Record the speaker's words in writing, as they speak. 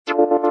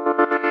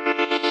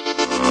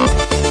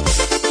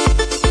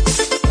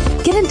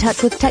in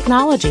touch with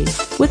technology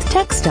with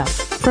Tech Stuff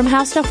from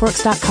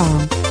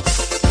HowStuffWorks.com.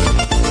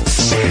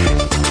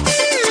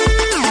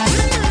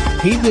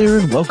 Hey there,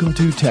 and welcome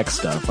to Tech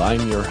Stuff.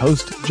 I'm your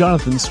host,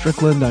 Jonathan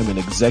Strickland. I'm an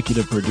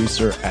executive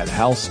producer at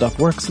How Stuff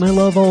Works, and I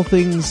love all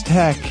things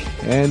tech.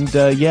 And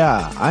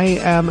I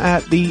am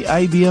at the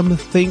IBM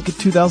Think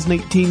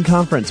 2018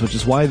 conference, which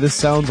is why this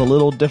sounds a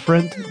little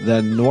different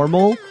than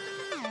normal.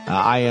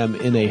 I am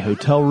in a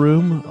hotel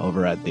room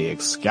over at the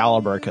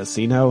Excalibur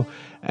Casino,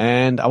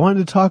 and I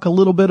wanted to talk a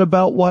little bit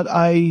about what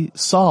I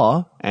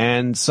saw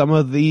and some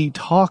of the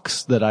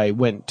talks that I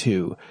went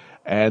to.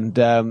 And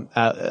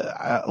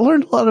I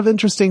learned a lot of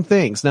interesting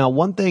things. Now,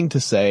 one thing to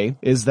say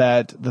is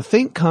that the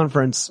Think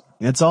conference,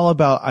 it's all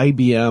about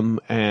IBM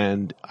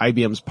and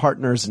IBM's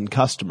partners and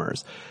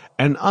customers.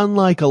 And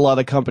unlike a lot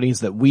of companies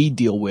that we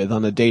deal with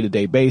on a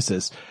day-to-day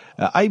basis,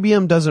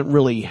 IBM doesn't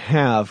really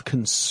have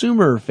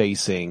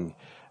consumer-facing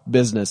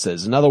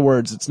businesses. In other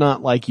words, it's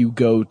not like you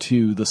go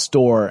to the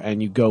store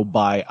and you go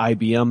buy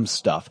IBM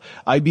stuff.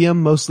 IBM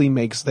mostly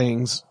makes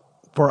things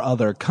for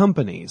other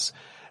companies.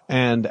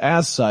 And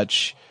as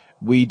such,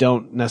 we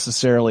don't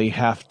necessarily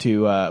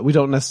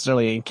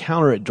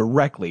encounter it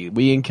directly.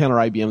 We encounter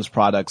IBM's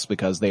products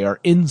because they are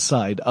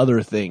inside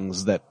other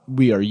things that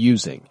we are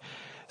using.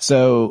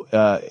 So,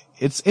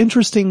 it's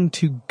interesting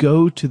to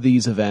go to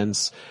these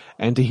events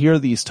and to hear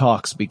these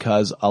talks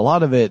because a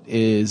lot of it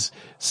is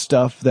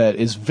stuff that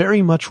is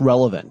very much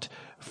relevant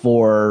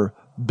for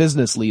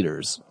business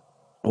leaders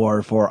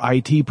or for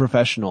IT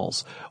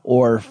professionals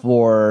or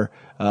for,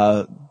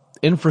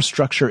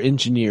 infrastructure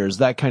engineers,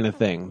 that kind of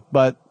thing,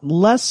 but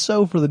less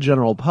so for the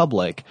general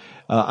public,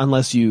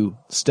 unless you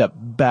step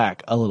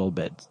back a little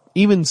bit.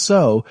 Even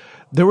so,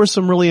 there were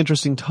some really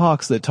interesting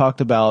talks that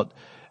talked about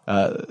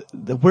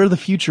where the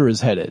future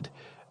is headed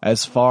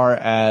as far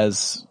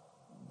as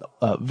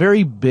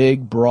very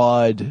big,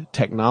 broad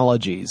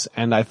technologies.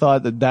 And I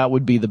thought that that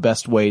would be the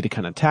best way to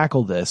kind of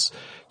tackle this,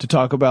 to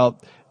talk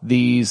about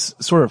these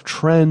sort of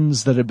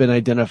trends that have been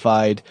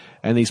identified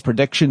and these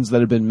predictions that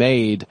have been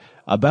made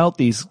about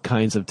these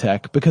kinds of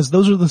tech, because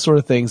those are the sort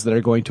of things that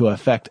are going to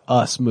affect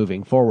us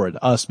moving forward,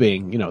 us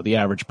being, the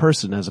average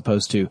person as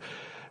opposed to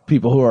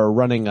people who are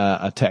running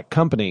a tech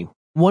company.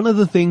 One of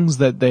the things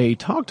that they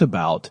talked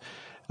about,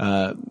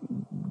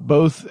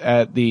 both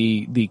at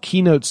the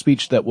keynote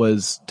speech that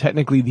was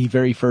technically the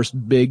very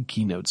first big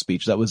keynote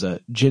speech, that was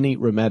Ginni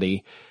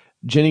Rometty.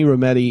 Ginni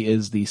Rometty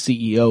is the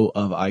CEO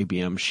of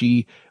IBM.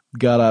 She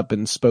got up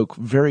and spoke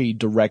very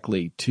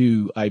directly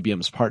to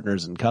IBM's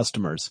partners and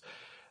customers.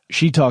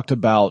 She talked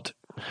about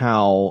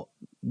how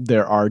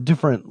there are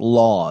different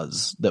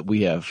laws that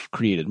we have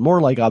created,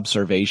 more like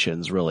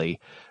observations really,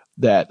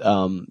 that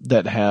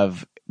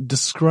have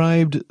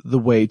described the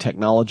way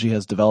technology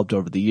has developed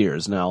over the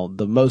years. Now,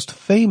 the most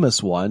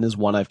famous one is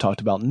one I've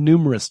talked about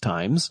numerous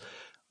times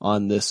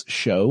on this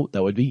show.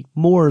 That would be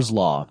Moore's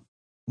Law.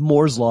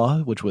 Moore's Law,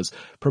 which was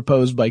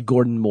proposed by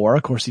Gordon Moore,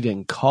 of course he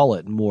didn't call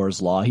it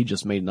Moore's Law, he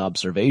just made an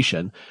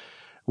observation,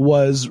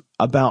 was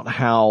about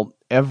how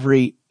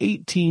every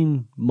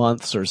 18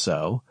 months or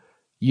so,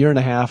 year and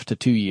a half to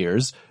 2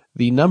 years,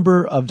 the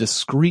number of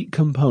discrete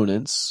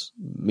components,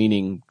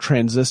 meaning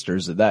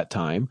transistors at that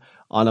time,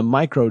 on a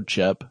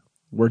microchip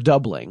were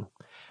doubling.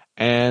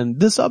 And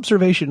this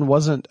observation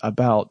wasn't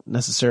about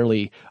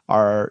necessarily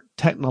our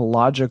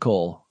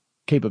technological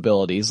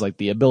capabilities, like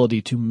the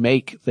ability to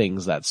make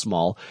things that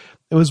small.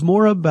 It was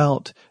more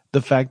about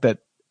the fact that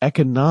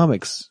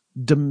economics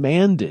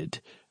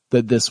demanded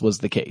that this was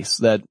the case,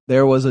 that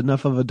there was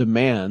enough of a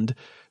demand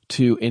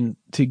to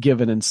give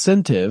an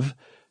incentive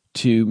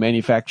to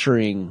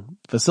manufacturing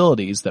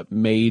facilities that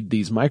made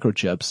these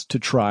microchips to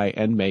try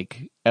and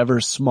make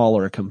ever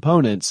smaller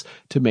components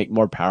to make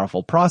more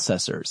powerful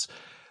processors.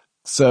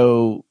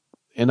 So,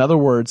 in other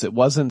words, it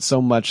wasn't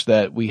so much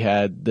that we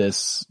had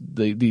these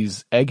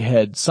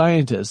egghead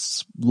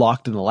scientists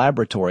locked in a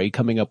laboratory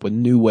coming up with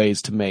new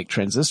ways to make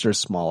transistors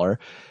smaller.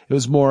 It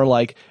was more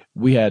like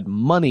we had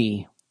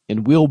money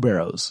in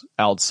wheelbarrows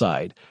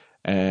outside,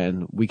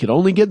 and we could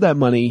only get that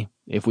money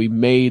if we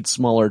made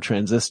smaller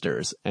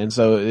transistors. And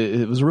so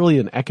it was really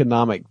an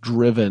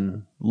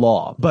economic-driven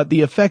law. But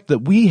the effect that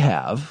we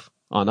have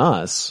on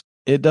us,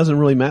 it doesn't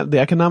really matter. The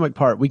economic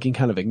part we can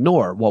kind of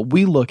ignore. What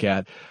we look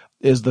at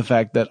is the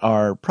fact that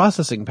our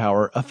processing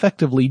power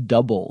effectively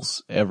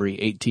doubles every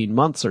 18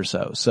 months or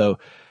so. So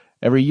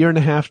every year and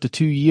a half to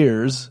 2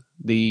 years,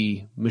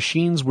 the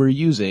machines we're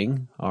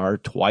using are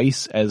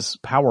twice as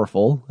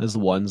powerful as the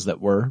ones that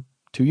were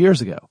 2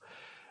 years ago.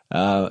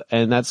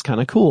 And that's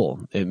kind of cool.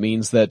 It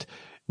means that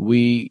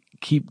we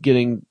keep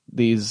getting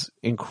these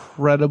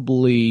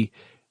incredibly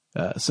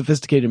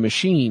sophisticated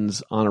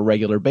machines on a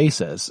regular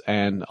basis.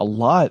 And a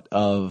lot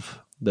of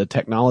the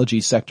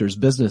technology sector's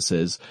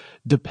businesses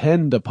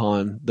depend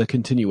upon the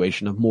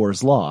continuation of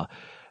Moore's Law.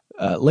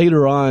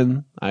 Later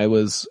on, I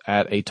was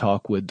at a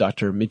talk with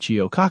Dr.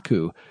 Michio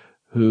Kaku,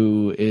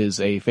 who is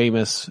a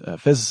famous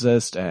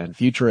physicist and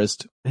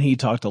futurist. He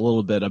talked a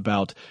little bit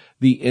about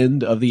the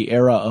end of the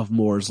era of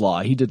Moore's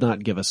Law. He did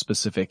not give a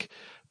specific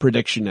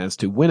prediction as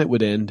to when it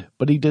would end,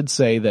 but he did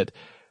say that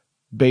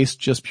based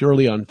just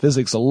purely on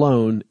physics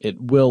alone,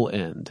 it will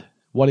end.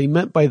 What he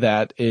meant by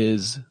that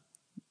is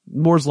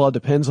Moore's Law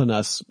depends on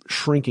us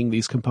shrinking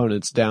these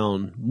components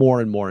down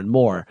more and more and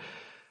more.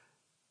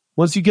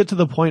 Once you get to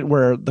the point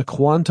where the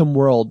quantum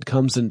world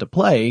comes into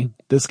play,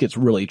 this gets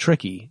really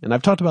tricky. And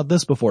I've talked about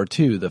this before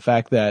too, the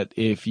fact that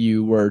if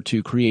you were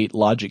to create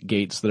logic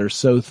gates that are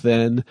so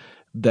thin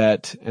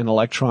that an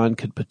electron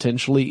could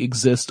potentially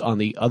exist on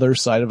the other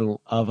side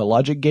of a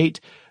logic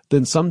gate,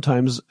 then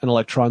sometimes an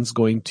electron's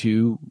going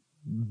to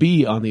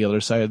be on the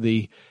other side of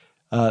the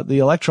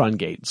electron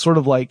gate, sort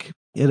of like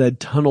it had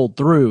tunneled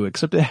through,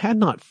 except it had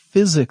not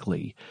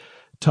physically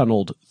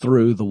tunneled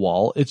through the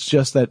wall. It's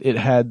just that it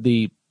had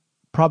the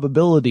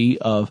probability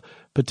of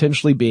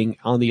potentially being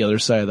on the other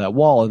side of that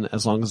wall. And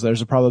as long as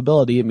there's a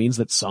probability, it means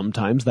that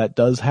sometimes that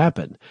does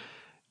happen.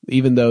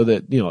 Even though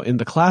that, in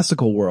the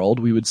classical world,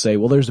 we would say,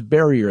 well, there's a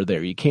barrier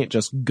there. You can't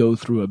just go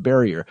through a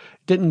barrier.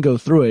 It didn't go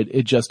through it.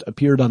 It just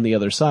appeared on the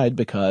other side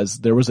because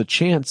there was a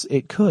chance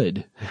it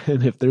could.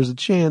 And if there's a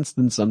chance,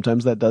 then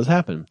sometimes that does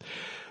happen.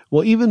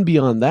 Well, even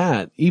beyond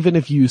that, even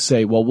if you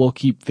say, well, we'll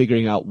keep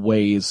figuring out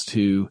ways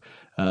to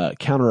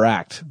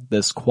counteract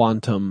this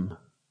quantum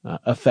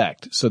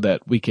effect so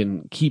that we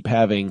can keep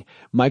having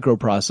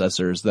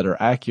microprocessors that are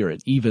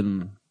accurate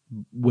even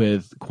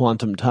with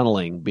quantum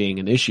tunneling being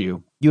an issue,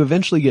 you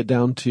eventually get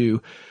down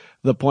to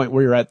the point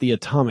where you're at the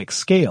atomic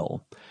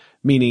scale,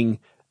 meaning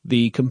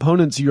the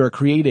components you are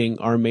creating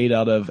are made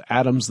out of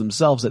atoms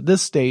themselves. At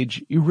this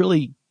stage,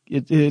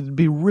 it'd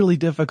be really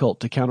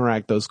difficult to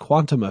counteract those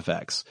quantum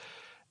effects.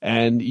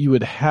 And you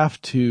would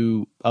have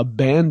to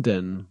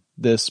abandon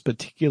this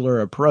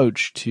particular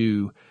approach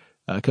to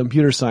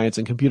computer science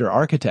and computer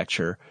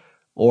architecture,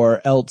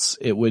 or else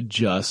it would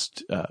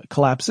just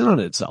collapse in on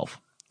itself.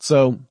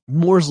 So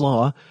Moore's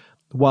Law,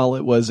 while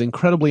it was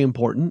incredibly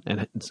important,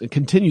 and it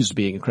continues to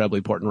be incredibly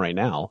important right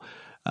now,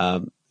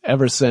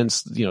 ever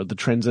since the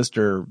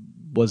transistor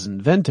was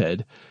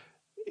invented,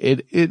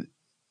 it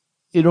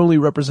only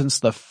represents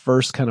the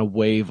first kind of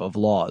wave of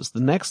laws.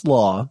 The next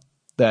law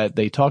that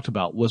they talked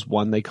about was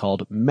one they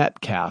called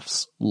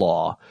Metcalfe's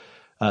Law.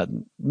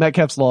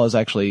 Metcalfe's Law is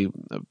actually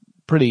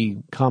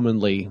pretty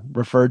commonly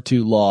referred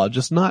to law,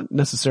 just not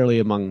necessarily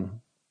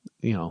among,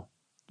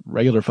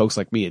 regular folks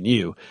like me and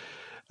you.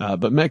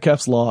 But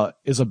Metcalfe's Law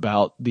is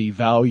about the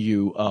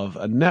value of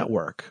a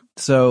network.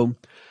 So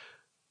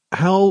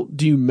how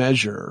do you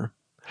measure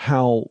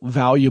how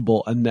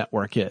valuable a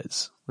network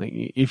is? Like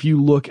if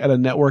you look at a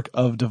network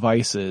of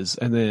devices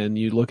and then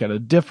you look at a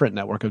different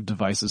network of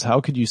devices,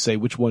 how could you say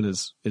which one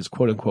is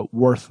quote unquote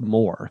worth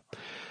more?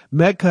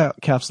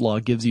 Metcalfe's Law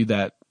gives you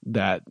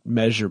that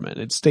measurement.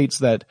 It states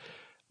that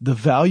the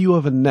value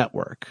of a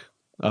network,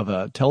 of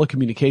a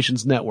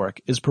telecommunications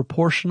network, is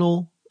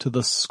proportional to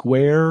the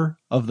square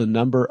of the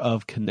number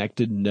of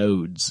connected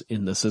nodes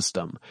in the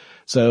system.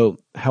 So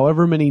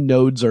however many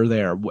nodes are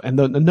there, and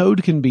the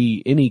node can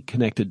be any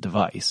connected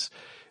device.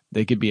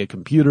 They could be a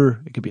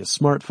computer, it could be a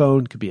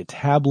smartphone, it could be a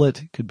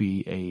tablet, it could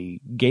be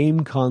a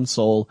game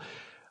console.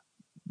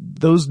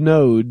 Those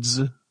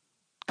nodes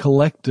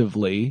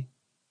collectively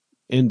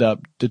end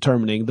up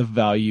determining the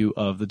value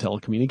of the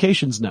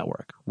telecommunications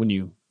network when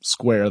you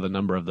square the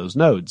number of those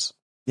nodes.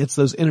 It's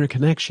those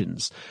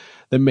interconnections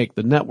that make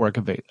the network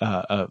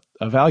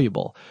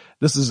valuable.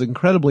 This is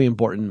incredibly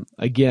important,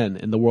 again,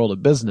 in the world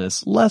of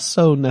business, less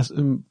so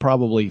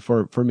probably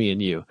for me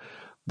and you.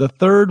 The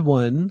third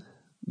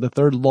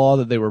law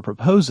that they were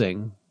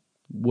proposing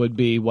would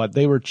be what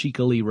they were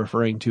cheekily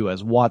referring to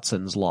as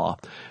Watson's Law.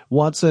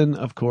 Watson,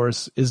 of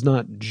course, is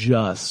not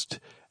just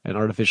an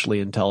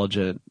artificially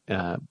intelligent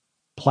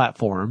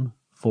platform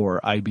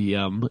for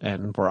IBM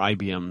and for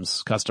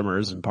IBM's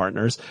customers and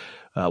partners.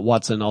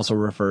 Watson also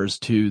refers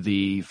to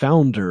the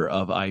founder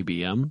of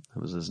IBM.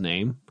 That was his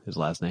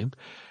last name.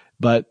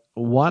 But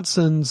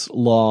Watson's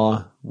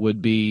Law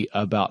would be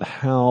about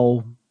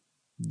how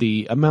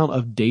the amount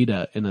of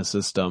data in a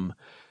system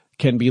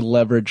can be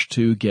leveraged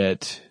to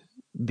get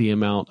the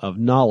amount of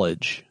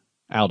knowledge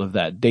out of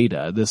that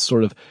data. This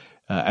sort of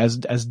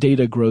as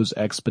data grows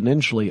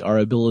exponentially, our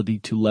ability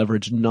to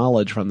leverage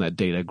knowledge from that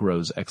data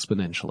grows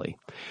exponentially.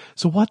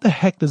 So what the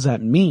heck does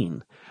that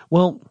mean?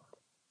 Well,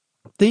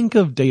 think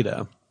of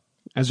data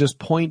as just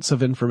points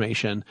of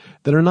information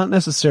that are not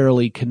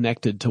necessarily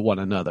connected to one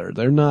another.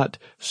 They're not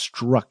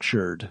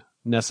structured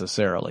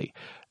necessarily.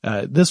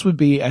 This would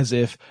be as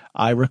if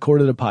I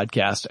recorded a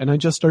podcast and I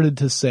just started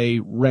to say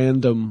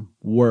random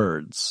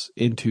words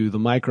into the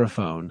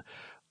microphone,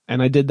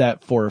 and I did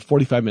that for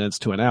 45 minutes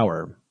to an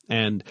hour.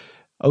 And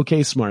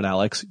okay, smart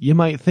Alex, you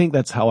might think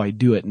that's how I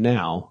do it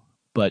now,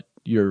 but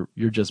you're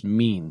just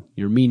mean.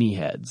 You're meanie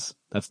heads.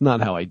 That's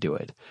not how I do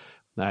it.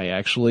 I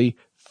actually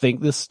think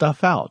this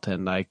stuff out,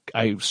 and I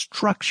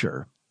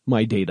structure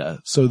my data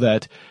so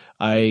that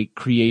I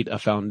create a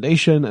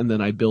foundation and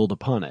then I build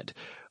upon it.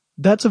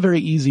 that's a very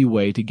easy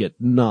way to get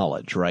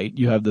knowledge, right?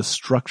 You have this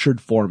structured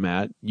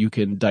format. You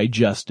can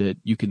digest it.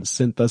 You can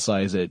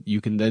synthesize it.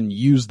 You can then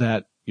use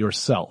that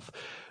yourself.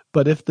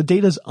 But if the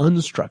data is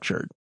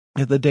unstructured,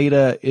 if the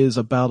data is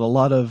about a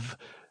lot of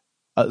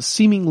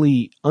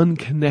seemingly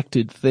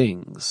unconnected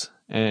things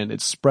and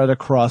it's spread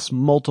across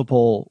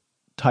multiple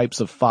types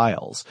of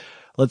files,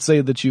 let's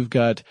say that you've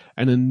got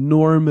an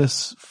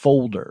enormous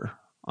folder,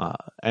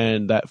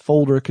 and that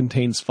folder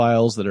contains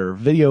files that are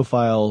video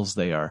files,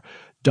 they are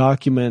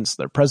documents,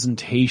 they're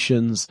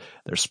presentations,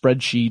 they're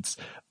spreadsheets,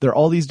 they're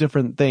all these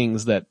different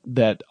things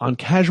that on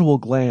casual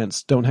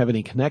glance don't have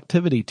any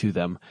connectivity to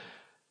them.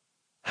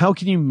 How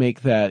can you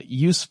make that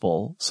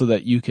useful so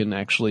that you can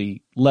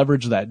actually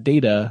leverage that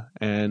data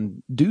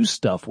and do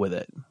stuff with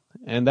it?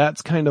 And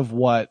that's kind of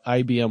what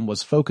IBM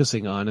was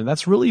focusing on. And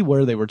that's really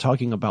where they were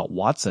talking about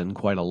Watson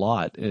quite a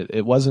lot.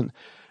 It wasn't,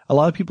 a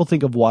lot of people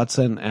think of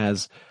Watson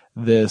as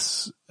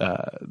this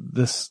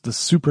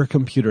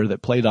supercomputer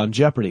that played on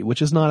Jeopardy,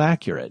 which is not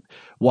accurate.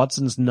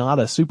 Watson's not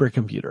a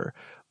supercomputer.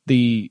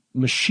 The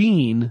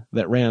machine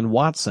that ran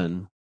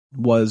Watson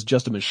was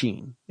just a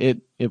machine.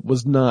 It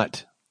was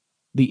not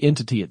the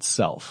entity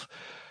itself.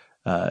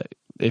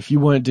 If you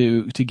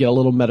wanted to get a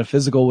little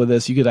metaphysical with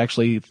this, you could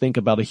actually think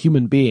about a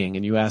human being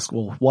and you ask,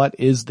 well, what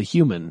is the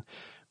human?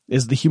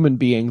 Is the human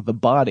being the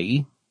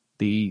body,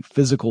 the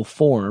physical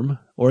form,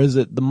 or is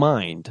it the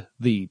mind,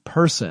 the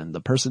person,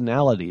 the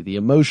personality, the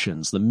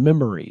emotions, the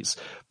memories,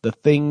 the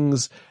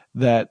things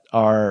that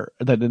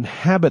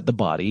inhabit the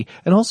body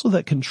and also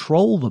that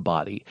control the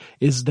body?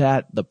 Is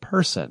that the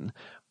person?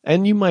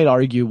 And you might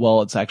argue,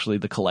 well, it's actually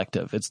the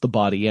collective. It's the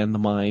body and the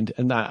mind.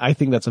 And I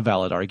think that's a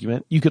valid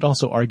argument. You could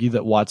also argue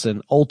that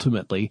Watson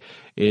ultimately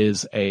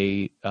is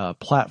a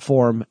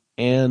platform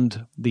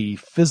and the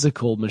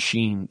physical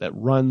machine that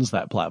runs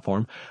that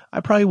platform.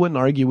 I probably wouldn't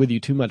argue with you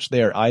too much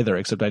there either,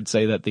 except I'd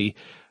say that the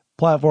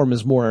platform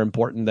is more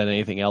important than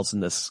anything else in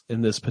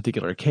this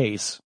particular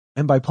case.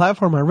 And by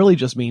platform, I really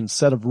just mean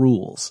set of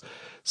rules,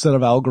 set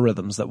of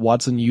algorithms that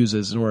Watson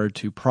uses in order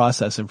to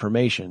process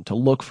information, to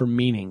look for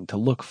meaning, to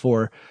look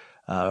for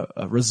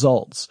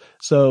results.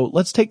 So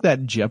let's take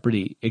that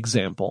Jeopardy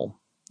example.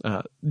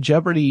 In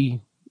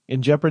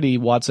Jeopardy,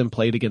 Watson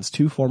played against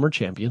two former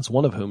champions,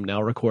 one of whom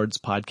now records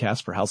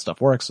podcasts for How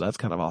Stuff Works, so that's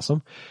kind of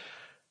awesome.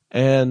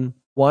 And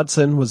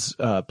Watson was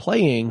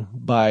playing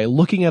by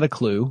looking at a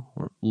clue,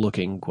 or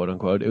looking, quote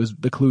unquote. It was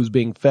the clues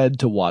being fed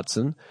to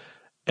Watson,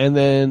 and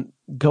then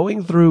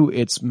going through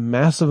its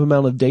massive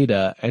amount of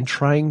data and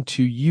trying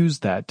to use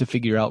that to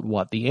figure out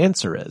what the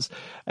answer is.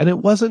 And it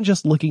wasn't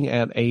just looking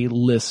at a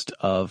list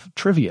of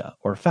trivia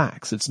or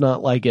facts. It's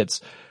not like it's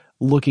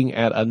looking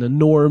at an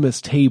enormous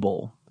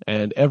table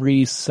and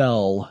every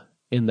cell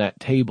in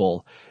that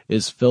table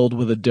is filled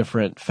with a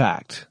different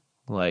fact,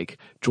 like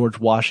George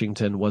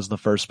Washington was the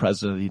first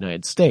president of the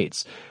United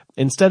States.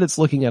 Instead, it's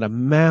looking at a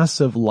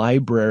massive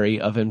library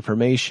of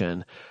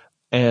information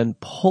and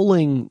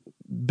pulling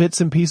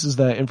bits and pieces of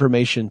that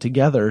information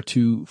together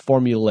to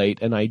formulate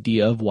an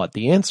idea of what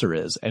the answer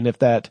is. And if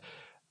that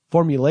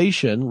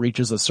formulation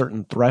reaches a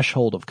certain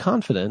threshold of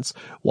confidence,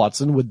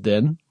 Watson would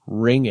then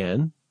ring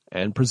in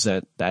and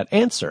present that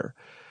answer.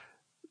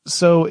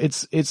 So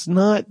it's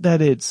not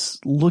that it's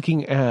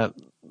looking at,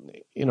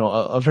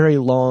 a very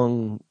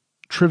long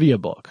trivia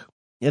book.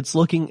 It's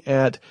looking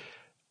at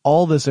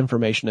all this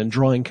information and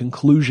drawing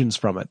conclusions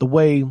from it, the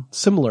way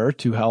similar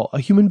to how a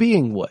human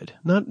being would.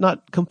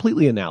 Not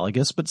completely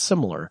analogous, but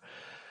similar.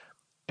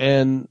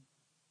 And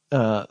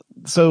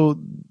so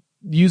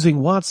using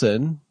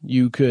Watson,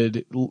 you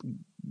could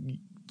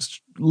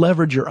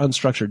leverage your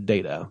unstructured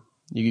data.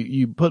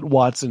 You put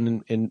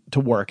Watson in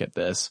to work at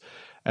this,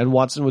 and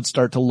Watson would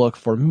start to look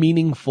for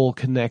meaningful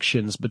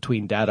connections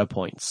between data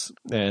points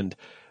and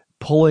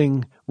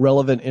pulling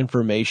relevant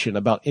information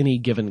about any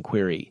given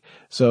query.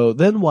 So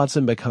then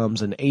Watson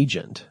becomes an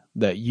agent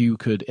that you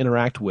could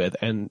interact with,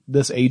 and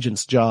this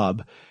agent's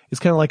job is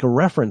kind of like a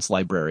reference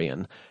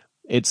librarian.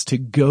 It's to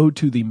go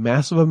to the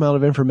massive amount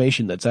of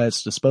information that's at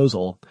its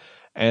disposal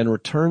and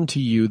return to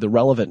you the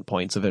relevant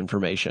points of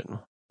information.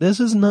 This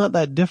is not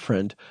that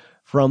different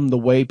from the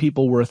way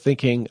people were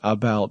thinking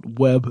about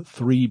Web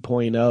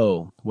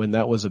 3.0 when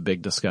that was a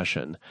big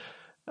discussion.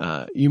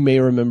 You may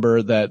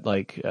remember that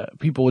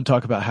people would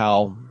talk about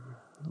how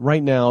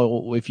right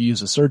now, if you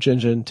use a search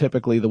engine,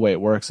 typically the way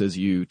it works is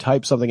you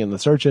type something in the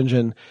search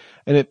engine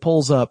and it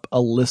pulls up a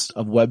list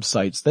of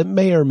websites that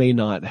may or may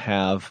not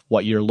have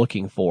what you're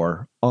looking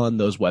for on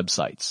those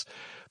websites.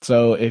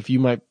 So if you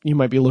might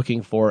be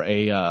looking for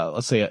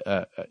let's say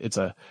it's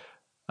a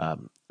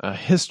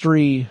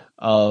history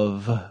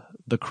of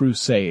the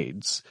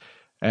Crusades,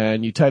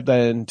 and you type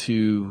that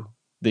into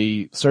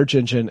the search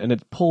engine and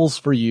it pulls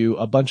for you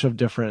a bunch of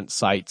different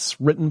sites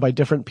written by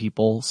different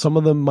people. Some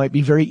of them might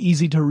be very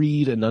easy to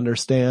read and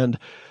understand.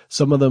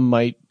 Some of them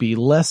might be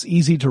less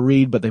easy to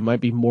read, but they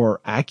might be more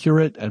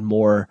accurate and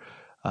more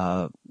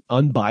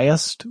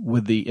unbiased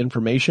with the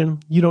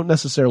information. You don't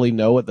necessarily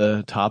know at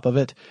the top of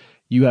it.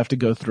 You have to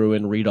go through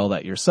and read all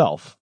that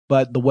yourself.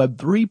 But the Web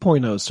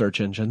 3.0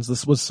 search engines,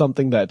 this was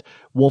something that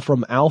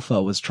Wolfram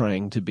Alpha was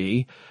trying to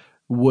be,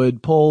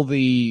 would pull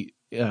the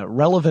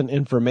relevant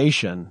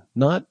information,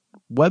 not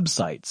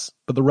websites,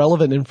 but the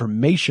relevant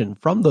information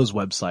from those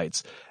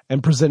websites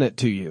and present it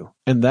to you.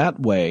 And that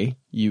way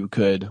you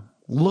could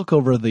look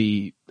over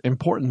the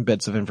important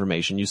bits of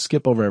information. You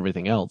skip over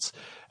everything else.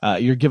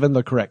 You're given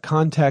the correct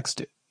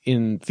context.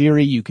 In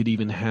theory, you could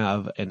even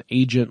have an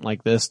agent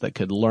like this that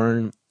could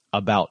learn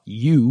about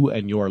you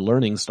and your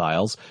learning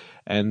styles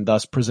and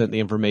thus present the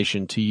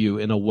information to you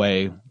in a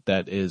way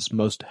that is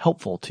most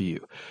helpful to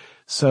you.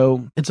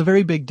 So it's a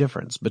very big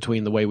difference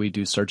between the way we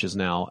do searches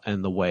now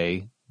and the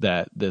way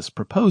that this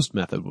proposed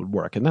method would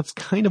work. And that's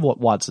kind of what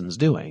Watson's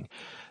doing.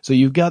 So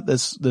you've got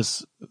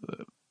this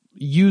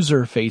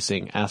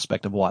user-facing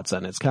aspect of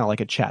Watson. It's kind of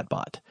like a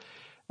chatbot.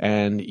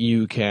 And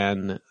you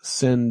can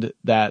send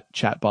that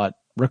chatbot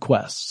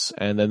requests,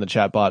 and then the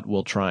chatbot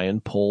will try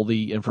and pull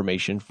the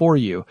information for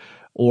you.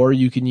 Or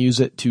you can use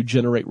it to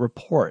generate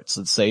reports.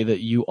 Let's say that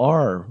you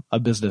are a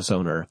business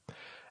owner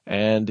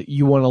and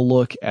you want to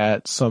look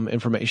at some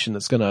information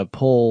that's going to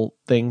pull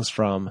things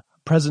from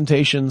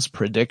presentations,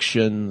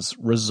 predictions,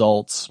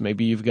 results.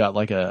 Maybe you've got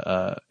like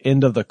a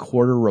end of the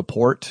quarter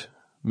report.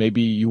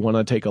 Maybe you want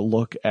to take a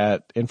look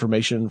at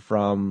information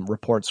from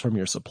reports from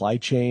your supply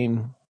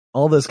chain,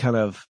 all this kind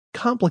of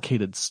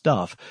complicated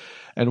stuff.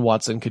 And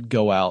Watson could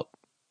go out,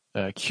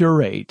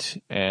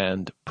 curate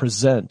and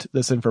present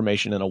this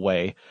information in a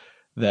way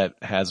that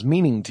has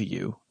meaning to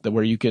you, that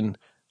where you can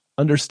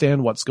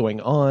understand what's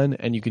going on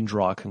and you can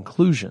draw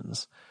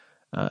conclusions.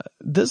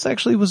 This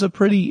actually was a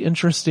pretty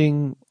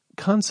interesting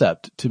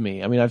concept to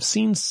me. I mean, I've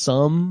seen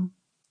some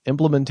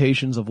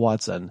implementations of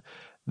Watson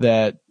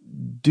that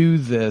do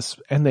this,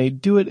 and they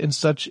do it in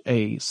such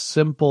a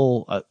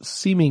simple,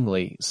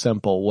 seemingly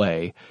simple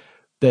way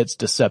that's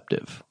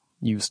deceptive.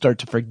 You start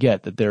to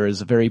forget that there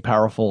is a very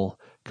powerful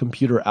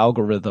computer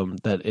algorithm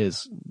that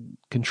is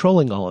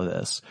controlling all of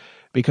this,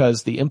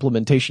 because the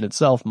implementation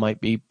itself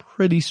might be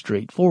pretty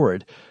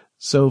straightforward.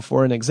 So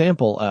for an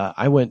example,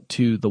 I went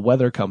to the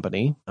weather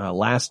company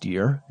last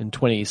year in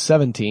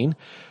 2017,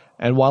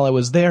 and while I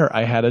was there,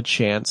 I had a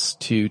chance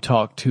to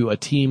talk to a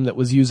team that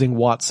was using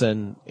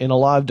Watson in a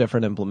lot of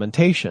different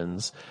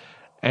implementations.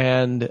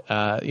 And,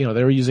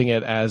 they were using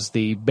it as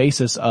the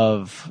basis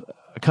of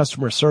a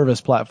customer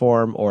service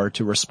platform or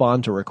to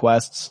respond to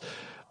requests.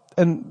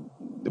 And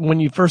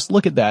when you first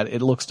look at that,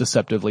 it looks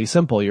deceptively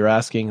simple. You're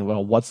asking,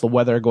 well, what's the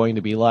weather going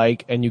to be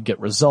like? And you get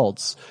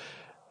results.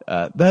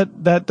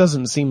 That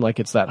doesn't seem like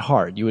it's that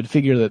hard. You would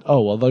figure that,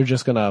 oh, well, they're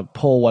just going to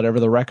pull whatever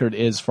the record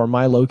is for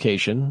my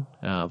location,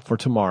 for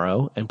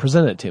tomorrow and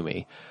present it to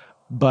me.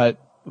 But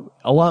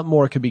a lot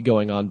more could be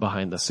going on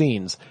behind the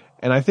scenes.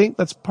 And I think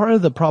that's part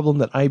of the problem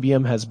that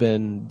IBM has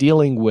been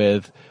dealing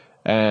with,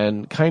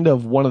 and kind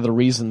of one of the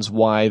reasons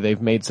why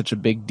they've made such a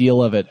big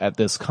deal of it at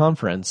this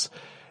conference.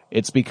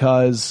 It's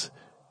because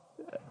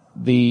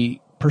the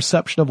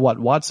perception of what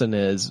Watson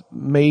is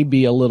may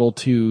be a little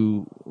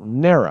too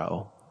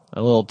narrow,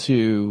 a little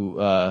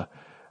too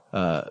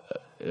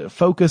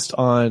focused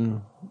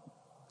on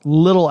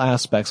little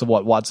aspects of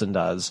what Watson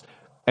does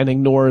and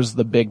ignores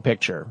the big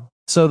picture.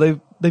 So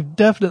they've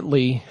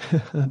definitely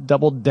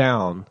doubled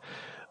down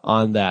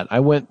on that.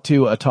 I went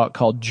to a talk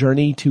called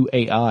Journey to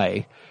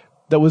AI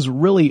that was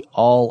really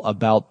all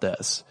about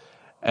this.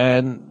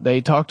 And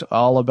they talked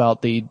all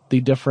about the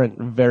different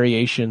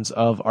variations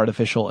of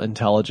artificial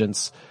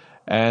intelligence.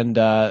 And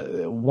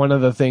one of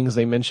the things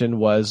they mentioned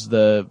was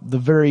the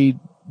very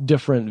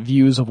different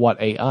views of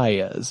what AI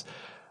is.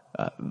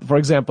 For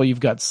example, you've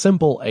got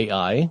simple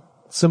AI.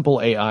 Simple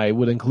AI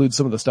would include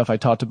some of the stuff I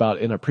talked about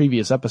in a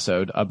previous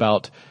episode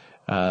about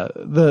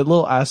the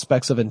little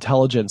aspects of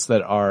intelligence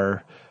that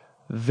are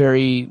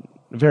very,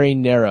 very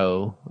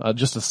narrow,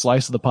 just a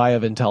slice of the pie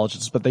of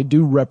intelligence, but they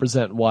do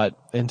represent what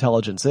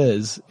intelligence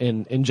is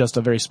in just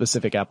a very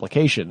specific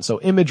application. So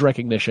image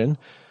recognition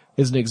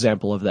is an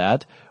example of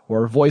that,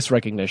 or voice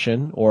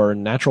recognition, or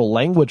natural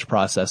language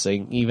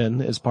processing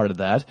even is part of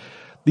that.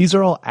 These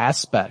are all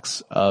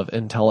aspects of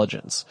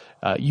intelligence.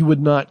 You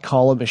would not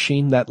call a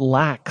machine that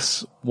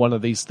lacks one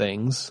of these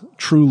things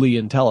truly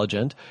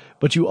intelligent,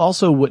 but you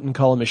also wouldn't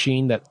call a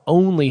machine that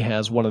only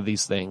has one of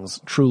these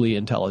things truly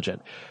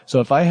intelligent. So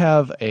if I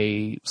have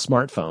a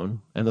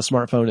smartphone and the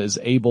smartphone is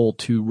able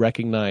to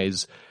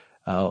recognize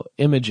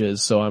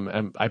images,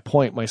 so I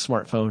point my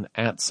smartphone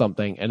at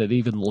something and it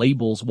even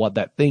labels what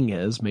that thing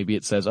is. Maybe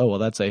it says, oh, well,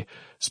 that's a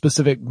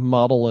specific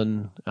model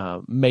and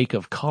make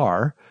of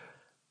car.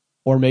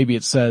 Or maybe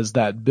it says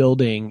that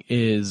building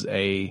is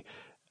a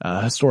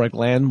historic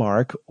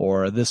landmark,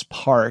 or this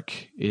park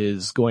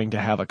is going to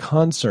have a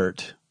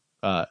concert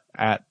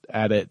at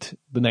it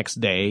the next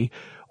day,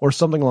 or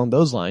something along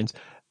those lines.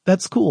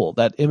 That's cool.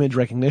 That image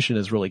recognition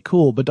is really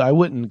cool, but I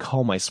wouldn't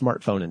call my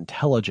smartphone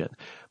intelligent.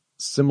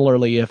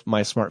 Similarly, if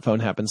my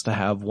smartphone happens to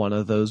have one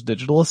of those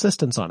digital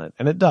assistants on it,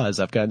 and it does,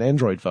 I've got an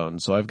Android phone,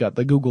 so I've got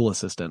the Google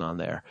Assistant on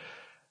there.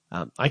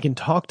 I can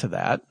talk to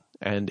that,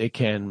 and it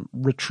can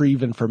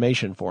retrieve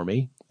information for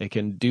me. It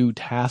can do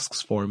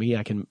tasks for me.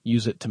 I can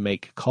use it to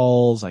make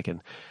calls. I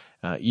can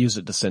use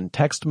it to send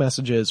text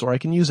messages, or I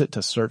can use it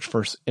to search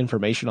for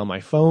information on my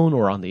phone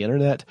or on the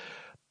internet.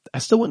 I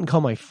still wouldn't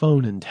call my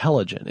phone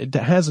intelligent. It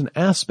has an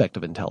aspect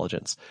of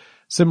intelligence.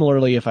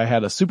 Similarly, if I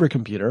had a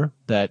supercomputer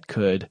that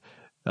could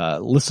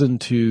listen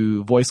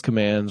to voice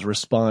commands,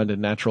 respond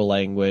in natural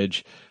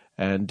language,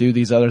 and do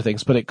these other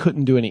things, but it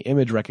couldn't do any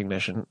image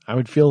recognition, I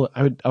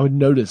would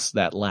notice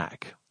that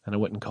lack, and I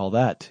wouldn't call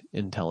that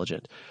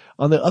intelligent.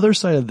 On the other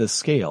side of this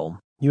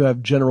scale, you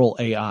have general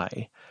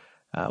AI,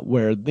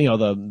 where,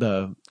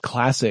 the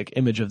classic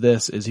image of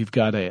this is you've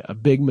got a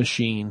big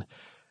machine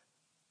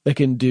that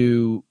can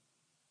do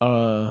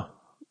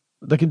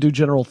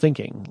general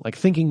thinking, like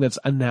thinking that's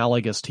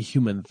analogous to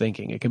human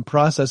thinking. It can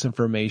process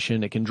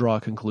information, it can draw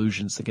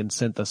conclusions, it can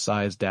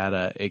synthesize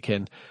data, it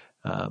can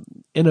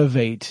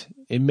innovate.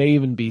 It may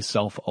even be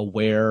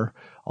self-aware,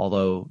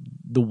 although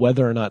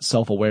whether or not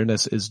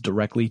self-awareness is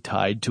directly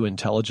tied to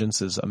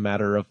intelligence is a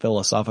matter of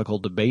philosophical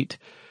debate.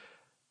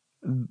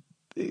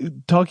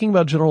 Talking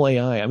about general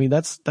AI, I mean,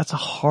 that's a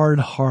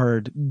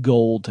hard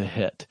goal to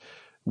hit.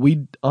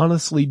 We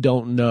honestly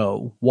don't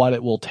know what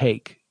it will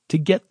take to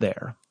get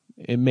there.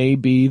 It may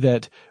be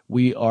that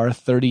we are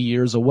 30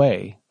 years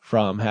away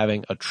from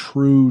having a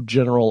true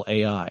general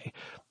AI.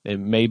 It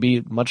may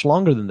be much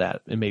longer than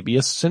that. It may be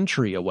a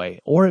century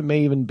away, or it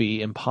may even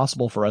be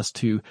impossible for us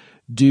to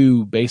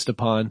do based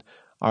upon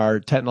our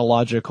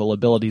technological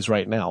abilities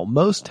right now.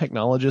 Most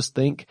technologists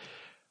think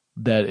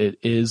that it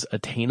is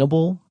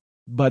attainable,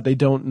 but they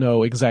don't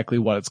know exactly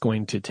what it's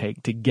going to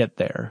take to get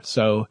there.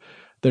 So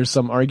there's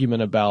some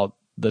argument about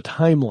the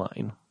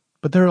timeline,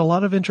 but there are a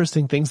lot of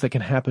interesting things that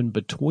can happen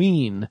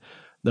between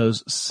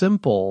those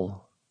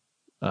simple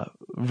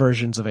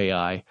versions of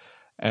AI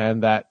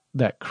and that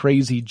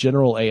crazy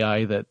general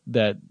AI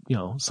that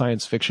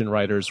science fiction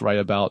writers write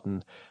about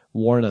and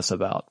warn us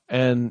about.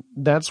 And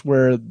that's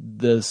where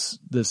this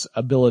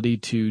ability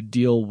to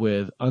deal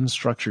with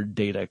unstructured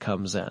data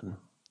comes in.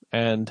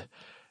 And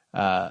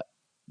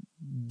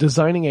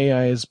designing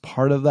AI is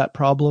part of that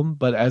problem,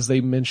 but as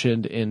they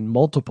mentioned in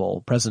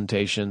multiple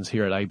presentations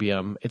here at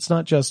IBM, it's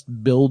not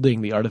just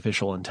building the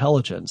artificial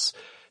intelligence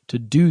to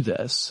do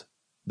this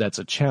that's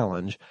a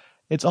challenge.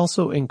 It's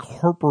also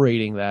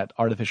incorporating that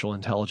artificial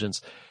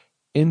intelligence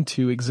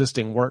into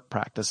existing work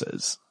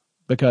practices,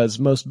 because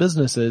most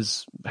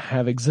businesses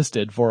have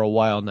existed for a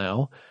while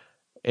now.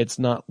 It's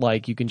not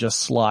like you can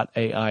just slot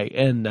AI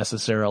in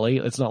necessarily.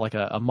 It's not like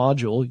a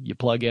module you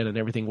plug in and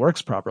everything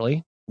works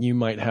properly. You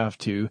might have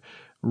to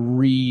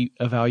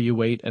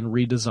reevaluate and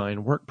redesign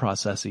work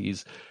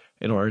processes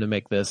in order to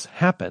make this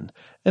happen.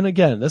 And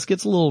again, this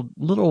gets a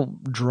little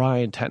dry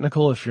and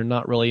technical if you're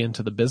not really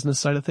into the business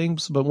side of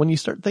things. But when you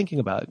start thinking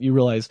about it, you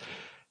realize,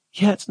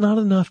 yeah, it's not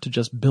enough to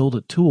just build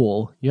a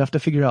tool. You have to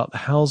figure out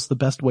how's the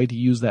best way to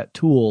use that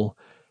tool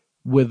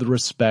with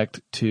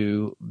respect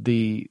to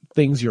the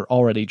things you're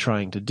already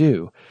trying to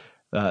do.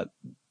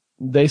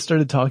 They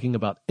started talking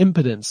about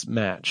impedance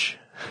match.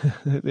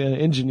 The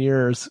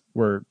engineers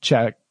were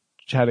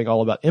chatting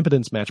all about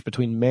impedance match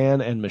between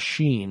man and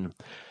machine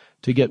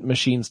to get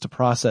machines to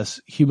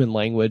process human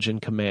language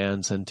and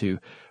commands and to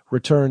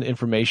return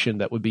information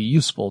that would be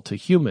useful to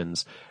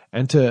humans,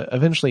 and to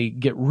eventually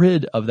get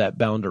rid of that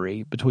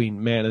boundary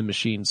between man and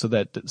machine so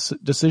that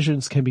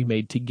decisions can be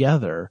made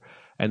together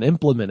and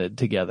implemented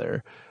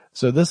together.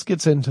 So this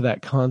gets into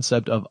that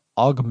concept of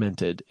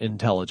augmented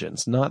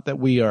intelligence. Not that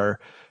we are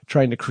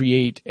trying to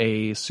create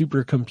a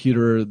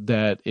supercomputer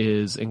that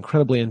is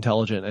incredibly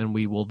intelligent and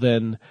we will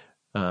then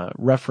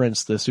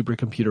reference the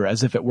supercomputer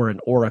as if it were an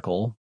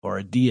oracle or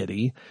a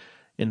deity.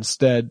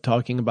 Instead,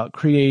 talking about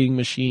creating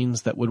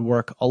machines that would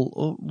work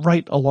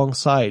right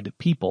alongside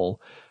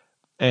people,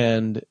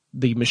 and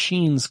the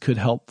machines could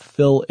help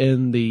fill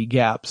in the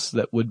gaps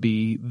that would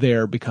be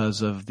there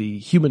because of the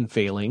human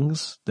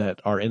failings that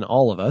are in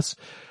all of us,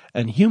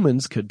 and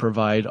humans could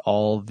provide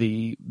all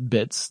the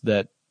bits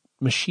that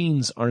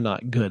machines are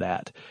not good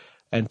at,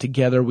 and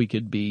together we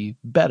could be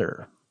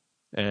better.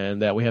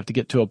 And that we have to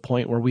get to a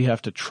point where we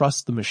have to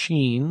trust the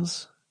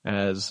machines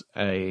as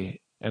an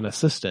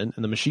assistant,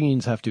 and the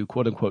machines have to,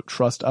 quote unquote,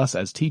 trust us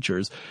as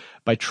teachers.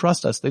 By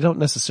trust us, they don't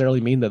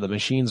necessarily mean that the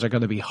machines are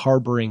going to be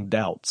harboring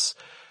doubts,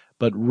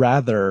 but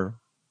rather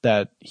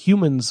that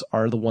humans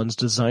are the ones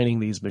designing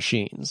these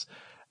machines.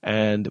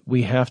 And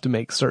we have to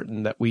make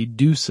certain that we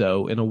do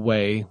so in a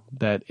way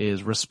that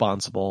is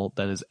responsible,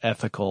 that is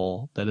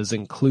ethical, that is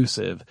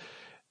inclusive.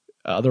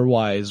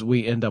 Otherwise,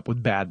 we end up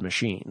with bad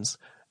machines.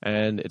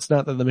 And it's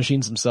not that the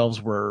machines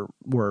themselves were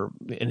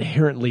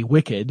inherently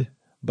wicked,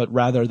 but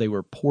rather they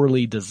were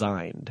poorly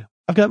designed.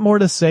 I've got more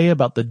to say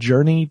about the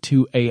Journey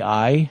to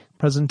AI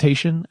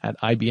presentation at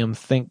IBM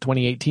Think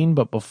 2018,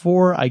 but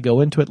before I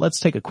go into it, let's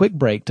take a quick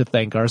break to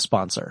thank our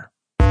sponsor.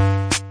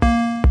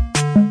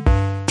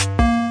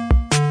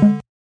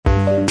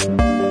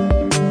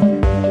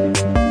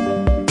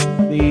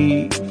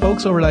 The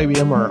folks over at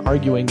IBM are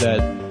arguing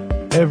that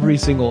every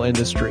single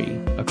industry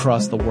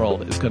across the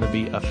world is going to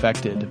be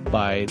affected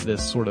by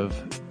this sort of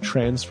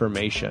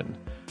transformation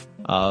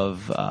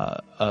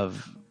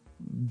of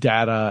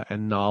data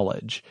and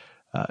knowledge.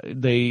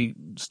 They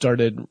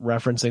started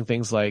referencing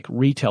things like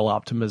retail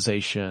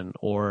optimization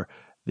or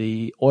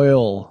the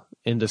oil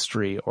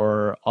industry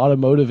or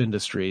automotive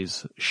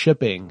industries,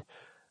 shipping.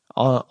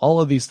 All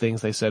of these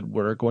things, they said,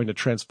 were going to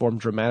transform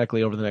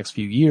dramatically over the next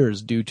few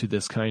years due to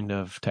this kind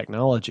of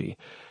technology.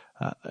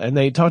 And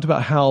they talked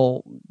about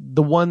how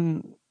the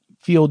one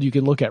field you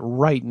can look at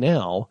right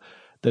now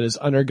that is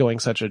undergoing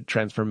such a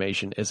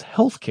transformation is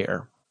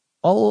healthcare.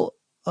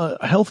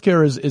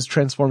 Healthcare is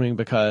transforming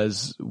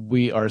because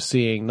we are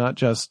seeing not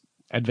just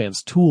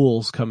advanced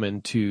tools come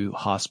into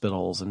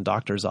hospitals and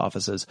doctors'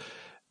 offices,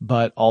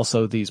 but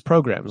also these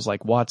programs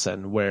like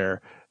Watson,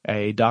 where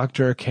a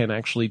doctor can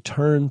actually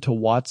turn to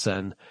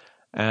Watson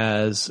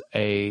as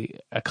a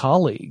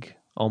colleague,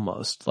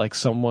 almost like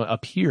someone, a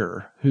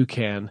peer who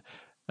can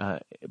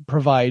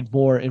provide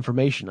more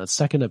information, a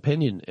second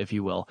opinion, if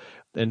you will.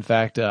 In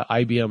fact,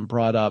 IBM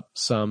brought up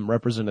some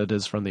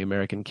representatives from the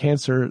American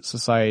Cancer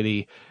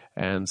Society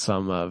and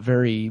some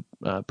very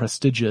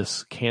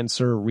prestigious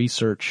cancer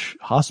research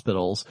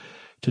hospitals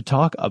to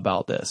talk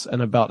about this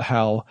and about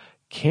how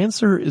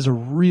cancer is a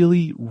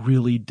really,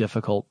 really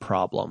difficult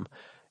problem.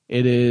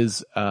 It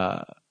is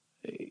a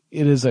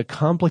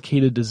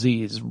complicated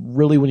disease.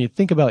 Really, when you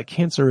think about it,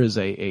 cancer is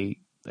a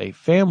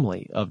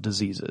family of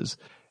diseases.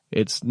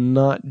 It's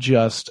not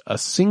just a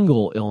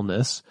single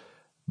illness,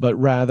 but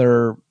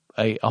rather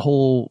a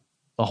whole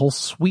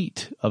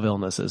suite of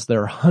illnesses.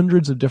 There are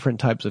hundreds of different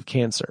types of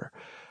cancer.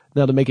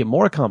 Now, to make it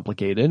more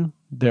complicated,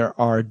 there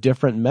are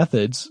different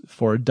methods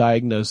for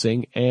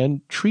diagnosing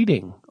and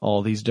treating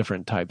all these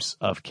different types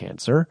of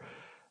cancer.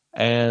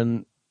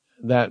 And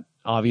that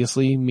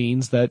obviously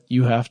means that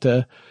you have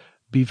to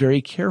be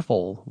very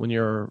careful when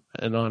you're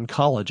an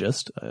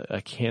oncologist,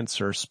 a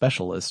cancer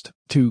specialist,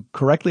 to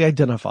correctly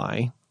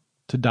identify,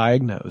 to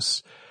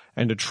diagnose,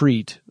 and to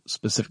treat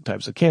specific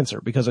types of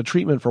cancer, because a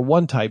treatment for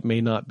one type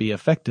may not be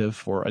effective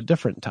for a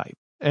different type.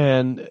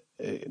 And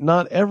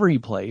not every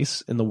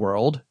place in the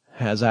world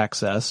has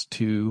access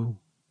to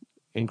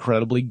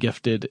incredibly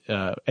gifted,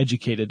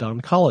 educated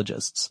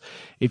oncologists.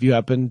 If you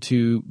happen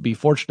to be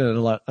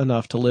fortunate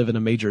enough to live in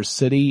a major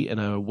city in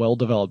a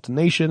well-developed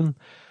nation,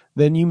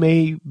 then you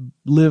may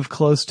live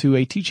close to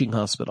a teaching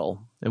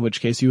hospital, in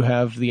which case you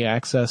have the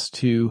access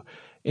to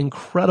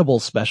incredible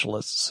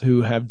specialists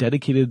who have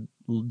dedicated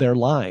their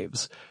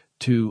lives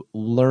to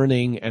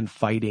learning and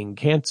fighting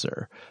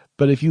cancer.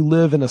 But if you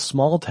live in a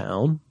small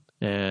town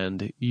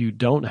and you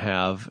don't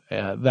have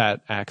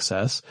that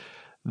access,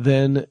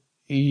 then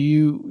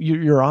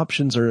your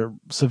options are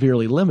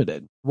severely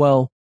limited.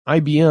 Well,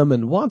 IBM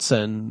and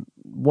Watson,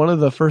 one of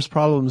the first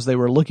problems they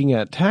were looking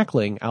at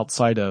tackling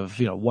outside of,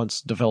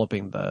 once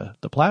developing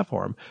the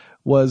platform,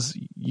 was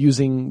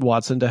using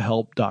Watson to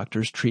help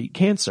doctors treat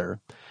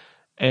cancer.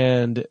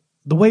 And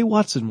the way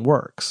Watson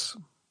works,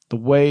 the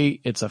way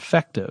it's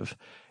effective,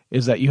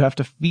 is that you have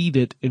to feed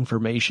it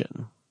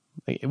information.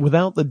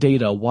 Without the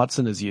data,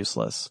 Watson is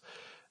useless.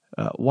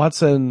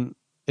 Watson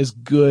is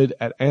good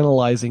at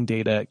analyzing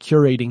data,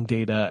 curating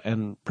data,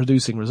 and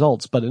producing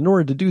results. But in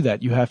order to do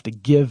that, you have to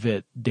give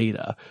it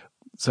data.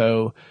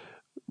 So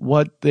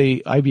what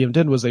IBM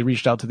did was they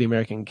reached out to the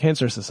American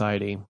Cancer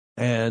Society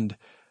and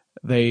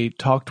they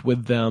talked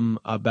with them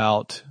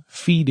about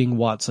feeding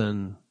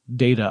Watson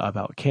data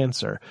about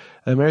cancer.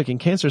 The American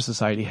Cancer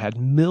Society had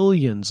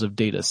millions of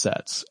data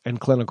sets and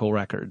clinical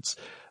records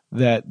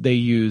that they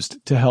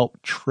used to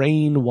help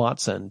train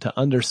Watson to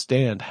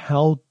understand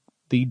how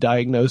the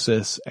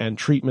diagnosis and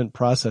treatment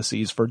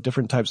processes for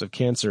different types of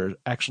cancer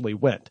actually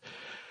went.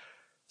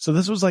 So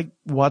this was like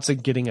Watson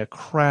getting a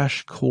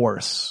crash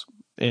course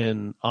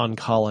in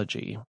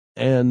oncology.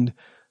 And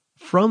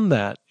from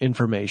that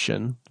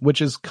information,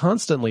 which is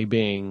constantly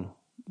being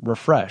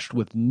refreshed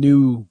with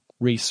new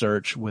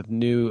research, with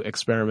new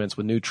experiments,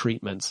 with new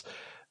treatments,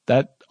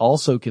 that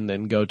also can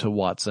then go to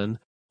Watson.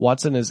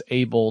 Watson is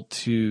able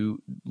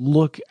to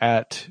look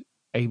at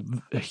a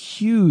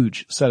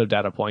huge set of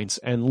data points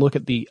and look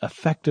at the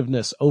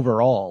effectiveness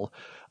overall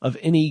of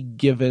any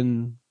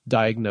given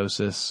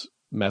diagnosis,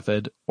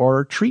 method,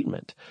 or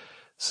treatment.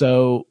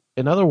 So,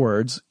 in other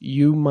words,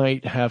 you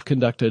might have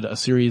conducted a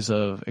series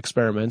of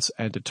experiments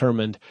and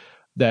determined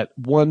that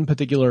one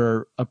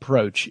particular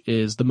approach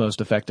is the most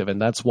effective, and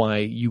that's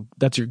why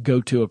that's your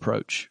go-to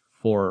approach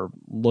for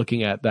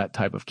looking at that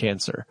type of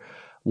cancer.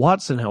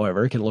 Watson,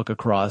 however, can look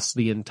across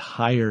the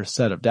entire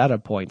set of data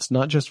points,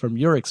 not just from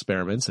your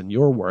experiments and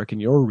your work and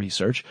your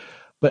research,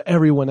 but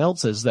everyone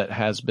else's that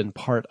has been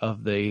part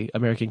of the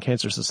American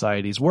Cancer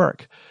Society's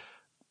work.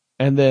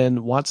 And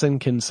then Watson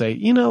can say,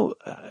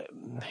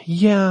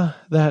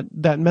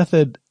 that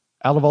method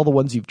out of all the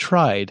ones you've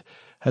tried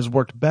has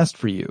worked best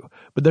for you,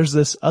 but there's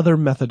this other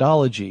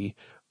methodology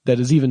that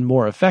is even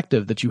more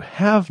effective that you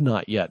have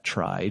not yet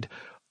tried,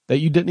 that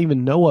you didn't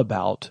even know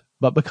about,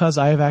 but because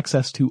I have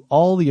access to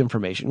all the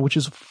information, which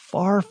is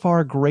far,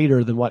 far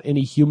greater than what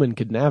any human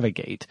could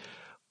navigate,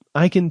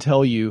 I can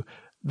tell you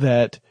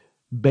that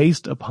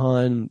based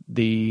upon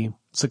the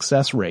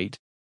success rate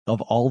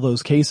of all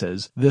those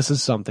cases, this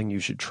is something you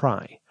should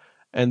try.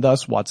 And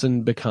thus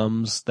Watson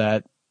becomes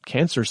that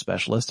cancer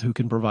specialist who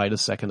can provide a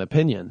second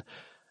opinion.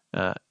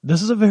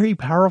 This is a very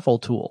powerful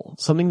tool,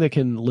 something that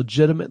can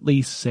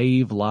legitimately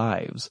save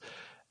lives.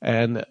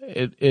 And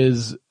it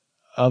is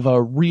of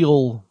a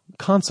real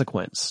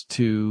consequence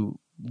to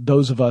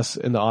those of us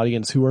in the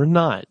audience who are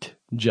not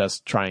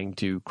just trying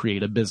to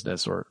create a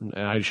business, or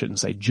I shouldn't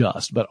say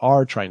just, but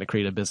are trying to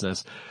create a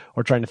business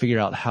or trying to figure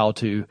out how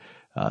to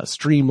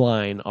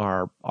streamline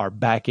our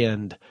back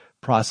end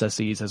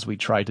processes as we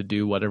try to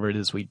do whatever it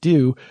is we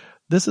do.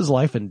 This is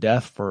life and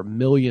death for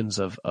millions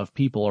of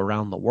people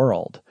around the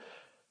world.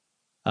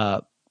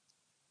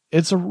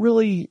 It's a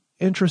really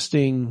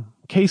interesting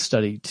case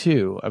study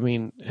too. I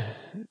mean,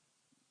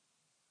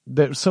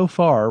 that so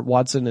far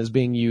Watson is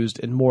being used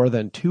in more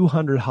than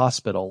 200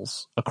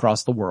 hospitals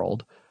across the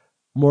world.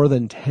 More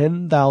than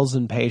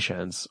 10,000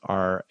 patients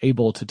are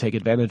able to take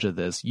advantage of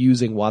this,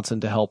 using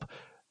Watson to help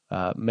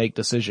make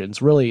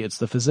decisions. Really, it's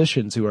the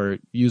physicians who are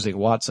using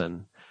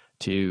Watson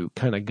to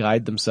kind of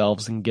guide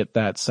themselves and get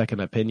that second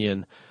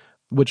opinion,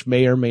 which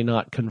may or may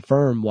not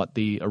confirm what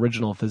the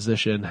original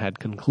physician had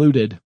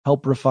concluded,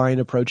 help refine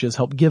approaches,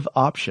 help give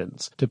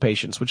options to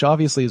patients, which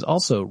obviously is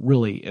also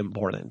really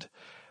important.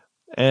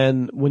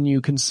 And when you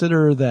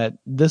consider that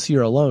this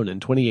year alone, in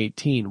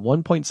 2018,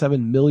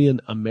 1.7 million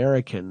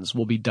Americans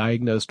will be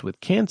diagnosed with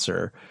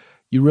cancer,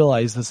 you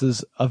realize this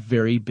is a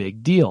very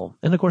big deal.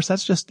 And of course,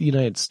 that's just the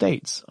United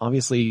States.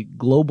 Obviously,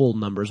 global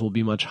numbers will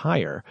be much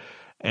higher.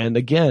 And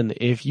again,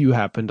 if you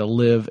happen to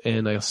live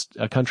in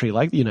a country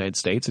like the United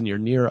States and you're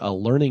near a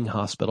learning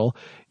hospital,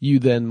 you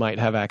then might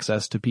have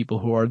access to people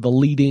who are the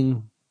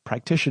leading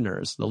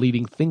practitioners, the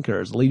leading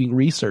thinkers, the leading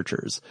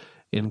researchers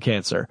in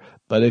cancer.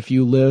 But if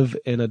you live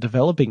in a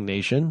developing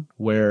nation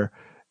where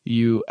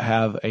you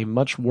have a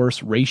much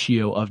worse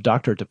ratio of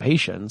doctor to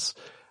patients,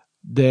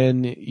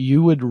 then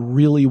you would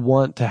really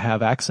want to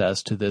have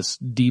access to this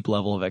deep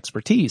level of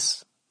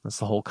expertise. That's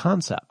the whole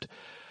concept.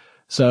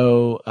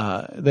 So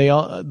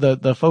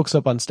the folks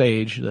up on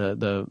stage,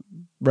 the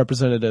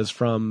representatives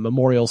from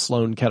Memorial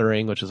Sloan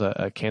Kettering, which is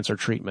a cancer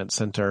treatment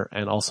center,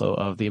 and also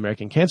of the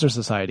American Cancer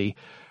Society,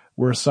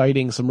 were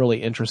citing some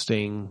really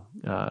interesting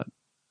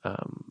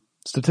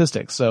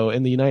statistics. So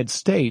in the United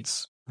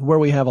States, where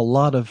we have a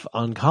lot of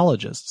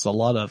oncologists, a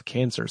lot of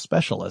cancer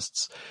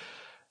specialists,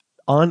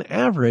 on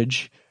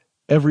average,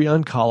 every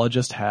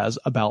oncologist has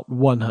about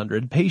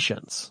 100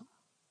 patients,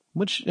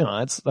 which,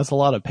 that's a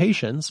lot of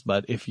patients.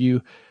 But if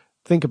you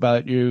think about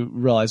it, you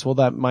realize, well,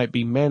 that might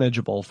be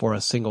manageable for a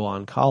single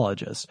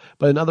oncologist.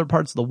 But in other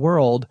parts of the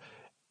world,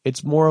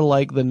 it's more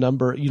like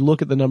you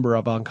look at the number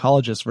of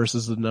oncologists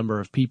versus the number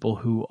of people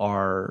who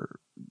are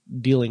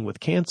dealing with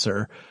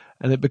cancer,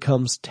 and it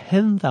becomes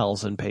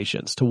 10,000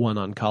 patients to one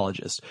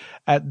oncologist.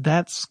 At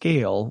that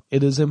scale,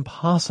 it is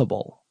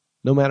impossible,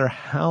 no matter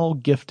how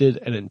gifted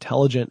and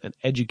intelligent and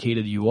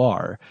educated you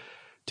are,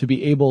 to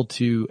be able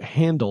to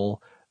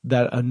handle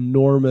that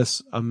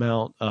enormous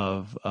amount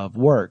of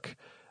work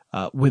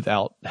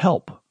without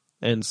help.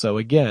 And so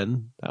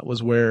again, that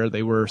was where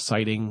they were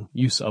citing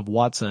use of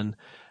Watson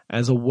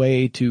as a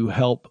way to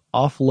help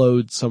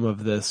offload some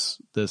of this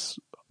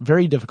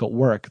very difficult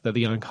work that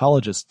the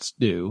oncologists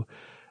do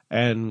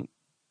and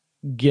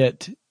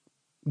get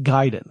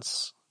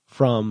guidance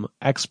from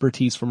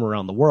expertise from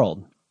around the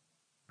world.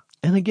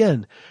 And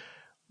again,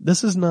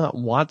 this is not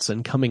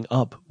Watson coming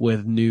up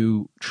with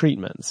new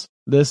treatments.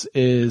 This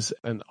is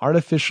an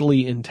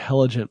artificially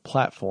intelligent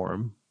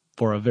platform,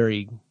 for a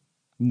very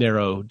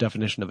narrow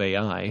definition of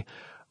AI,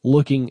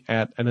 looking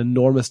at an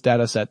enormous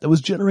data set that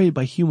was generated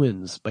by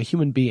humans, by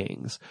human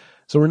beings.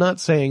 So we're not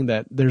saying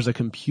that there's a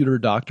computer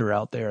doctor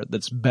out there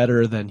that's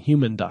better than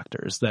human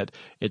doctors, that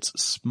it's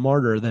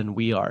smarter than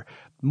we are.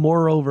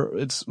 Moreover,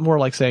 it's more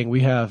like saying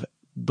we have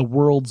the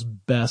world's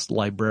best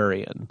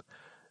librarian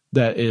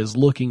that is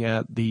looking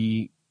at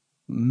the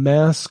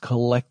mass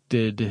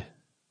collected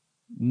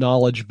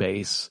knowledge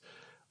base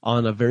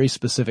on a very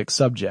specific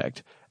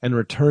subject and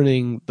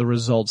returning the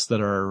results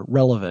that are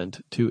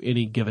relevant to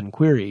any given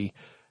query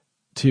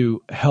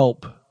to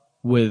help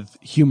with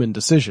human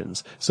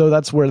decisions. So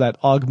that's where that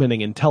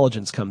augmenting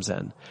intelligence comes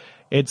in.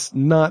 It's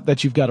not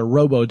that you've got a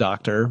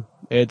robo-doctor,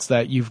 it's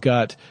that you've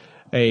got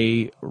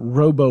a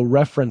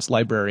robo-reference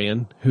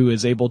librarian who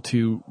is able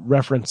to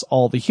reference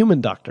all the human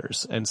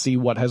doctors and see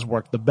what has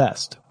worked the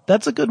best.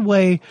 That's a good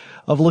way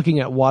of looking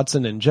at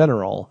Watson in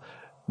general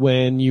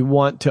when you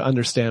want to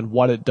understand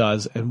what it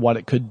does and what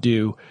it could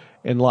do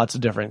in lots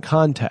of different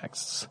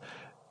contexts.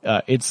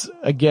 It's,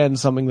 again,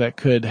 something that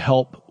could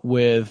help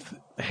with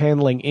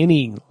handling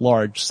any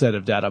large set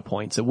of data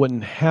points. It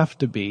wouldn't have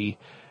to be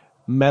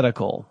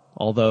medical,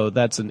 although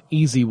that's an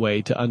easy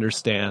way to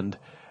understand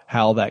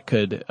how that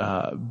could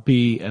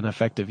be an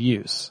effective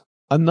use.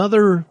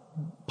 Another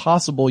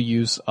possible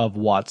use of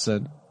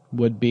Watson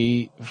would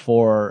be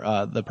for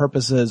the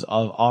purposes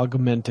of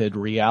augmented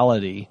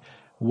reality,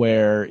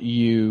 where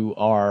you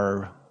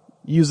are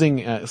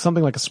using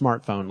something like a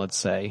smartphone, let's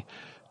say,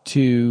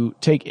 to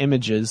take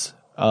images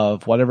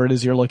of whatever it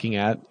is you're looking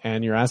at,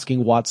 and you're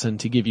asking Watson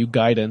to give you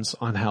guidance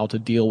on how to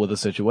deal with a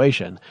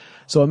situation.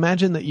 So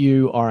imagine that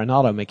you are an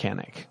auto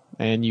mechanic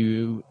and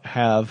you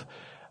have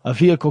a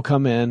vehicle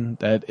come in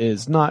that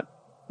is not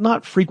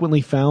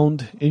frequently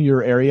found in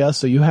your area,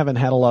 so you haven't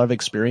had a lot of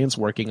experience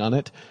working on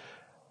it.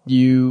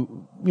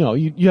 You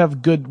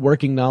have good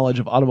working knowledge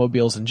of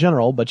automobiles in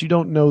general, but you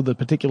don't know the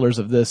particulars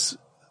of this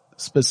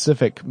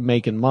specific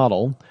make and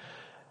model.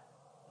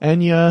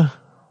 And you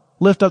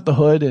lift up the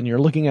hood and you're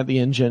looking at the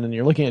engine and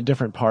you're looking at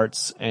different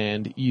parts,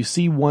 and you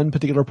see one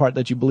particular part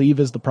that you believe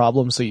is the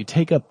problem, so you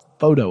take a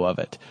photo of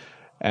it.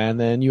 And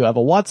then you have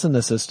a Watson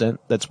assistant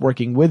that's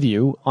working with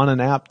you on an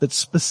app that's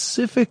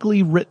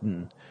specifically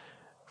written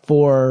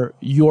for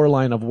your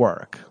line of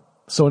work.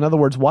 So in other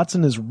words,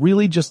 Watson is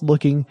really just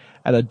looking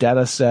at a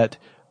data set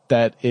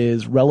that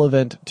is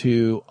relevant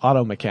to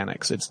auto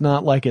mechanics. It's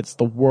not like it's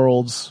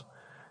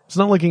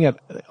not looking at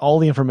all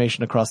the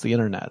information across the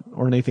internet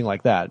or anything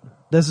like that.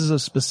 This is a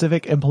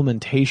specific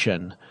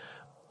implementation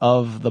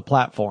of the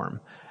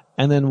platform.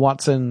 And then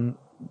Watson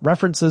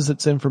references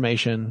its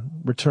information,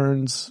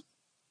 returns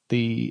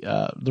the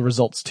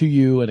results to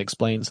you, and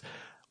explains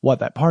what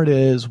that part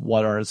is,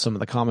 what are some of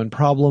the common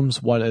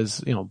problems, what is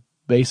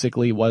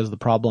the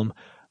problem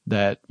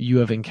that you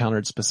have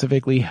encountered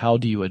specifically, how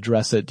do you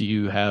address it, do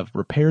you have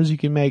repairs you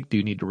can make, do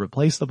you need to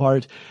replace the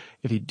part,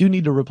 if you do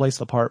need to replace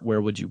the part,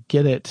 where would you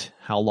get it,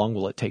 how long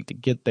will it take to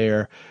get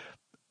there.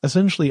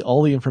 Essentially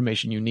all the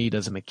information you need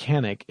as a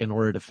mechanic in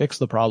order to fix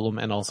the problem,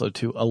 and also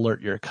to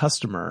alert your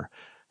customer,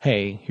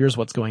 hey, here's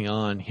what's going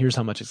on, here's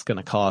how much it's going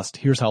to cost,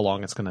 here's how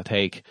long it's going to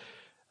take.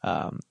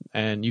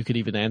 And you could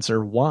even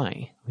answer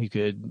why. You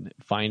could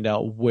find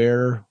out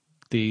where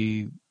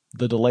the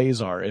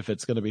delays are. If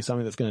it's going to be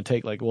something that's going to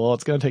take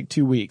it's going to take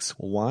 2 weeks.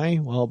 Why?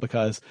 Well,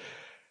 because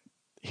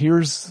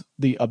here's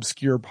the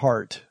obscure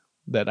part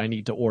that I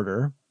need to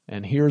order,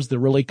 and here's the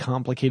really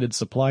complicated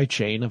supply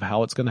chain of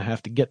how it's going to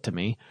have to get to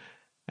me.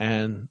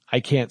 And I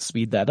can't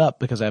speed that up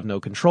because I have no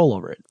control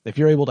over it. If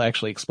you're able to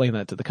actually explain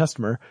that to the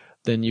customer,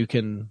 then you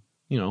can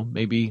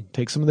maybe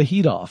take some of the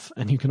heat off.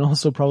 And you can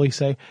also probably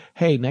say,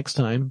 hey, next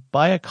time,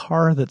 buy a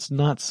car that's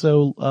not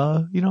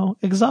so,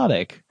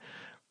 exotic.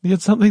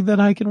 It's something that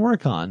I can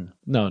work on.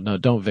 No,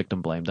 don't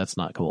victim blame. That's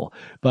not cool.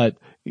 But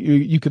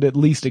you could at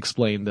least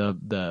explain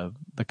the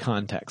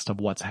context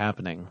of what's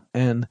happening.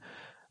 And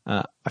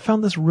I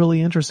found this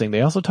really interesting.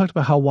 They also talked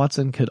about how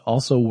Watson could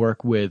also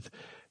work with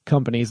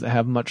companies that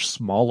have much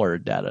smaller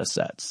data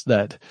sets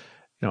that,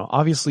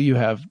 obviously you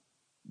have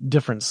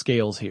different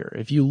scales here.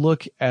 If you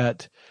look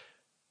at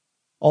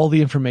all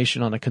the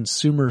information on a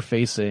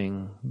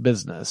consumer-facing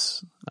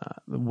business,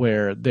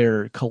 where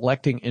they're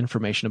collecting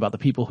information about the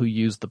people who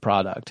use the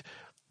product,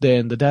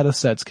 then the data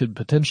sets could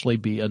potentially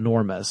be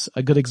enormous.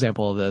 A good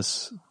example of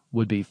this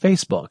would be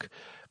Facebook,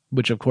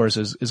 which of course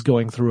is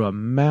going through a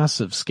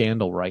massive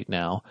scandal right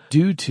now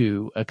due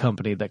to a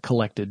company that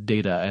collected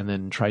data and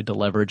then tried to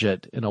leverage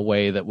it in a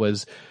way that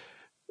was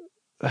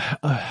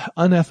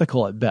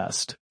unethical at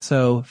best.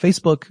 So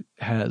Facebook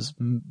has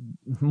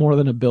more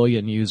than 1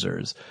 billion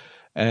users.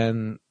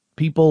 And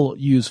people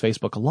use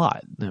Facebook a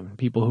lot. And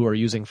people who are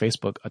using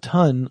Facebook a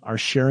ton are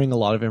sharing a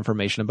lot of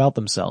information about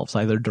themselves,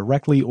 either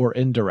directly or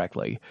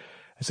indirectly.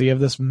 So you have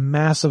this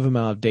massive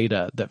amount of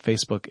data that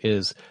Facebook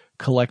is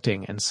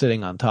collecting and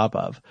sitting on top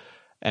of.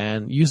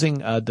 And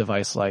using a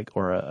device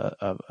or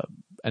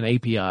an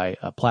API,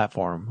 a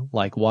platform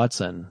like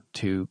Watson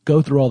to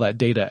go through all that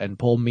data and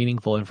pull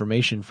meaningful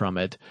information from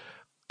it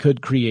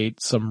could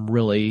create some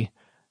really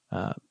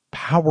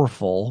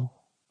powerful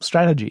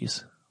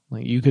strategies.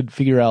 You could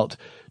figure out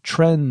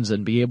trends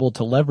and be able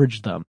to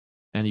leverage them,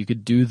 and you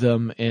could do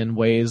them in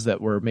ways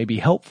that were maybe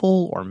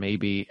helpful or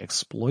maybe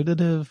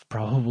exploitative,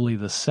 probably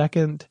the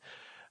second.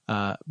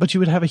 But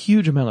you would have a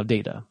huge amount of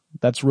data.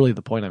 That's really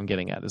the point I'm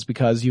getting at, is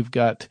because you've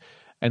got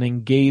an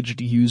engaged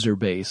user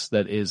base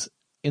that is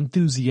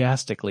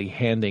enthusiastically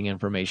handing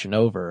information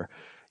over.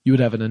 You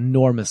would have an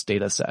enormous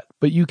data set.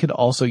 But you could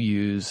also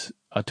use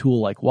a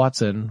tool like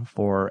Watson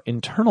for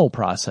internal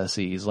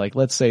processes. Like,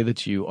 let's say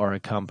that you are a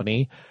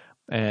company,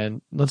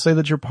 and let's say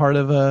that you're part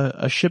of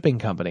a shipping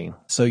company.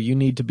 So you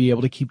need to be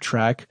able to keep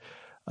track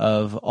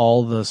of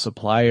all the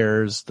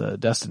suppliers, the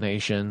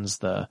destinations,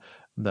 the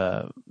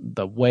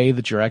way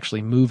that you're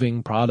actually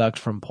moving product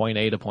from point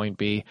A to point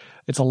B.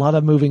 It's a lot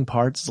of moving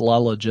parts. It's a lot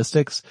of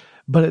logistics,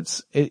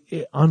 but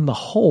on the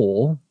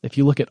whole, if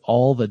you look at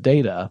all the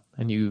data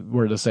and you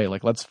were to say,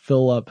 let's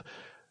fill up,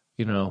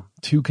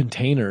 2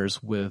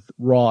 containers with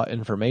raw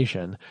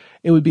information,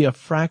 it would be a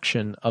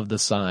fraction of the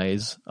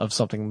size of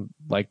something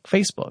like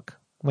Facebook.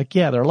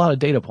 There are a lot of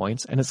data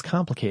points and it's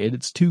complicated.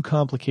 It's too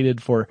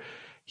complicated for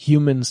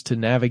humans to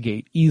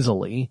navigate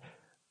easily,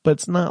 but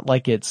it's not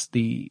like it's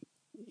the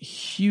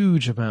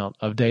huge amount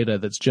of data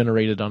that's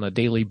generated on a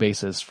daily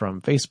basis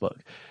from Facebook.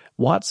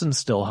 Watson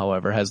still,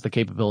 however, has the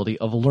capability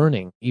of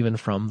learning even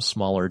from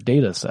smaller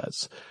data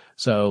sets.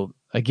 So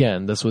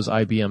again, this was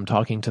IBM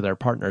talking to their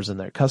partners and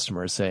their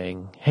customers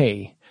saying,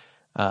 hey,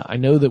 I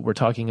know that we're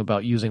talking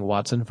about using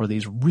Watson for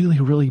these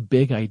really, really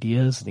big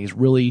ideas and these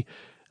really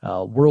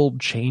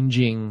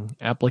world-changing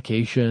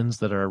applications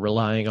that are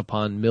relying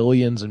upon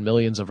millions and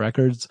millions of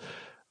records,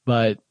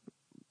 but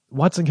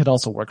Watson could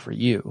also work for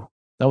you.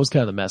 That was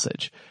kind of the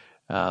message.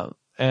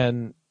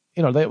 And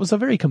that was a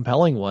very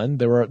compelling one.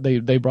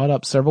 They brought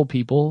up several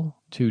people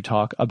to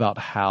talk about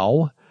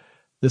how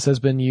this has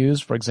been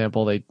used. For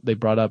example, they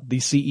brought up the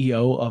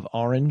CEO of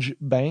Orange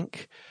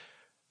Bank.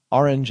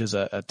 Orange is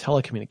a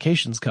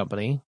telecommunications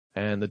company,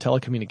 and the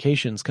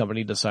telecommunications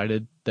company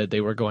decided that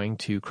they were going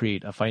to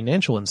create a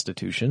financial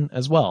institution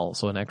as well,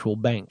 so an actual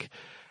bank.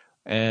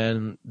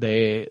 And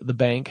the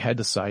bank had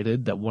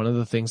decided that one of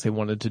the things they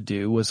wanted to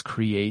do was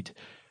create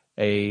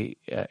an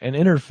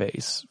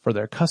interface for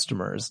their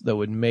customers that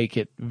would make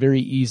it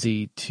very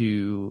easy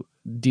to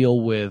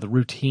deal with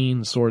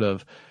routine sort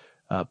of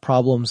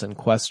problems and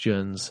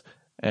questions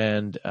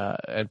and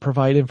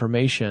provide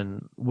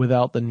information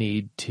without the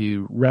need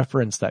to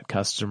reference that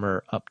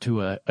customer up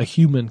to a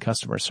human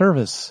customer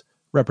service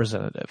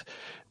representative,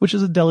 which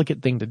is a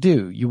delicate thing to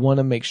do. You want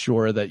to make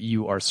sure that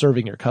you are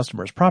serving your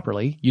customers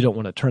properly. You don't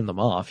want to turn them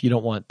off. You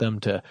don't want them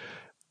to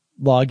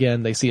log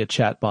in, they see a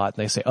chat bot,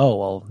 and they say, oh,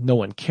 well, no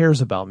one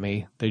cares about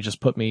me. They just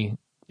put me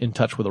in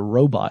touch with a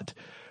robot.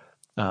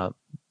 But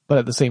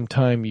at the same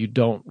time, you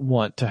don't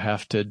want to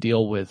have to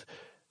deal with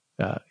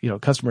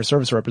customer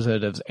service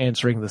representatives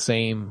answering the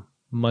same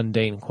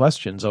mundane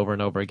questions over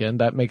and over again.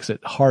 That makes it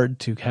hard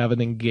to have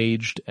an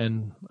engaged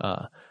and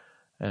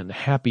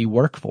happy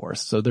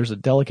workforce. So there's a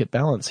delicate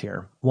balance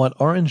here. What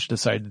Orange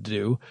decided to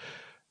do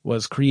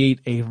was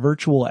create a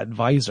virtual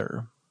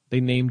advisor.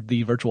 They named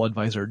the virtual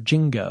advisor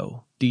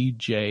Jingo,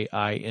 D-J-I-N-G-O.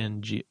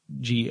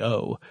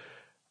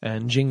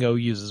 And Jingo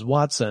uses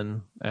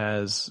Watson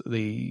as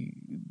the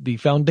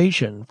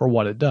foundation for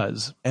what it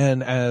does.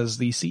 And as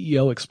the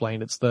CEO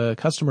explained, it's the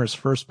customer's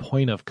first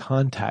point of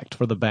contact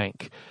for the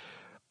bank.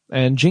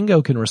 And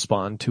Jingo can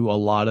respond to a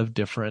lot of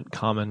different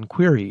common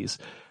queries.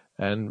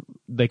 And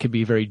they could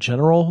be very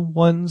general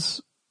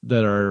ones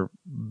that are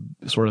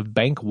sort of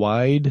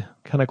bank-wide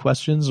kind of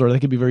questions, or they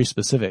could be very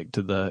specific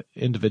to the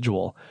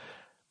individual.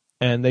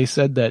 And they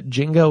said that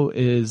Jingo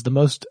is the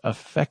most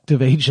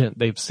effective agent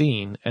they've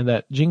seen, and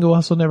that Jingo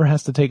also never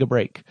has to take a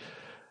break.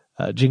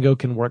 Jingo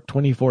can work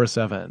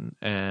 24/7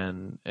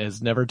 and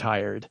is never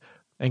tired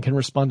and can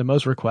respond to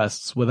most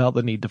requests without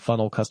the need to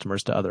funnel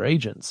customers to other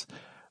agents.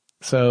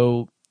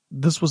 So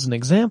this was an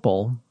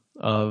example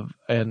of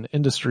an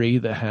industry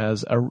that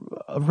has a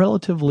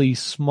relatively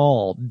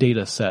small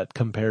data set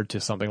compared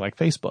to something like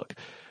Facebook.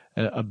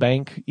 A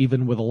bank,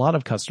 even with a lot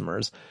of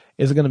customers,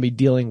 isn't going to be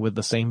dealing with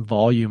the same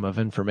volume of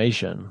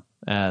information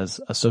as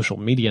a social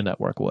media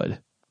network would.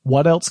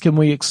 What else can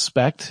we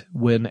expect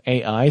when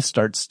AI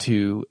starts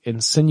to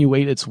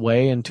insinuate its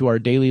way into our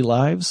daily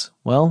lives?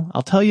 Well,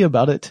 I'll tell you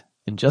about it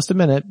in just a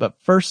minute, but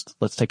first,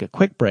 let's take a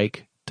quick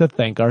break to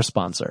thank our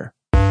sponsor.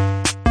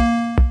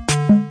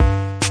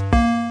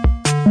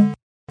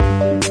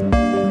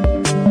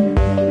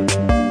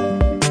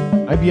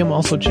 IBM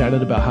also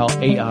chatted about how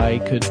AI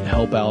could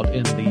help out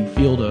in the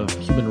field of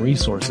human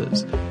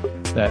resources.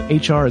 That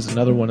HR is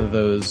another one of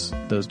those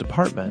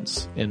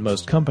departments in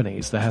most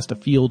companies that has to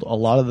field a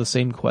lot of the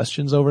same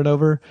questions over and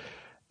over.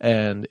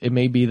 And it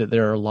may be that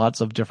there are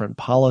lots of different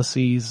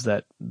policies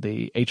that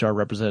the HR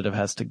representative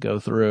has to go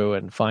through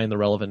and find the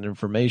relevant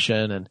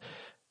information. And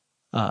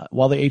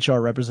while the HR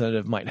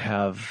representative might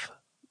have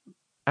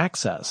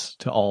access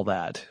to all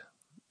that,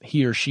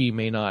 he or she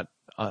may not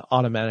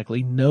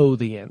automatically know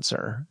the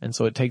answer. And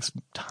so it takes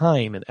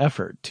time and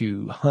effort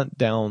to hunt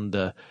down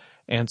the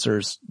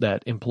answers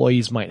that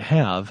employees might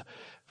have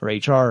for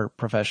HR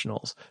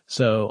professionals.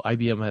 So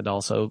IBM had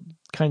also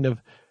kind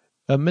of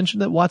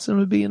mentioned that Watson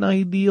would be an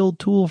ideal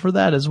tool for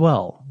that as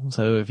well.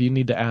 So if you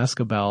need to ask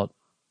about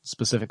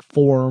specific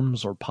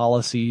forms or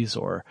policies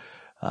or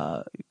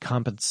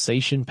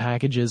compensation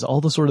packages, all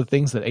the sort of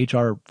things that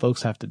HR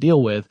folks have to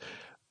deal with,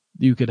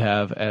 you could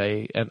have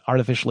an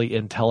artificially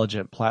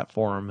intelligent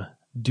platform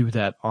do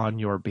that on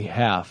your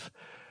behalf,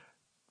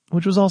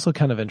 which was also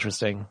kind of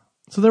interesting.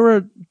 So there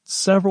were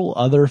several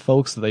other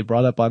folks that they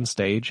brought up on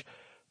stage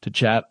to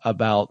chat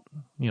about,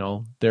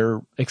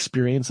 their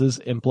experiences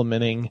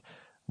implementing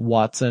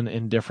Watson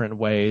in different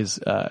ways.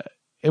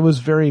 It was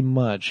very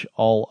much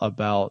all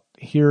about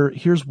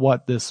here's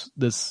what this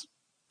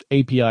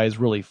API is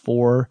really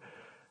for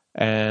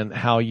and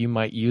how you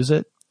might use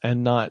it,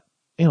 and not,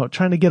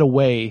 trying to get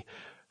away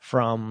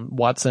from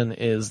Watson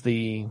is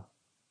the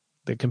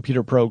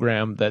computer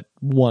program that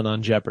won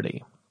on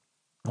Jeopardy,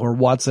 or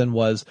Watson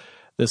was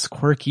this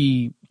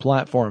quirky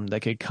platform that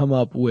could come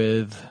up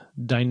with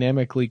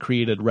dynamically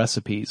created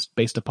recipes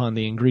based upon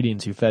the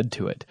ingredients you fed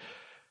to it.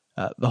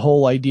 The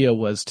whole idea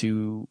was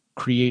to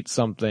create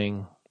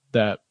something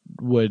that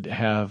would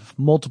have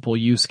multiple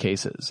use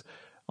cases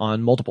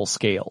on multiple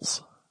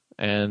scales.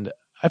 And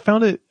I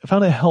found it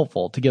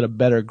helpful to get a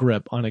better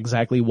grip on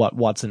exactly what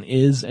Watson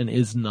is and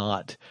is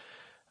not.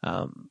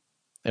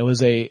 It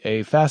was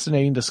a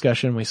fascinating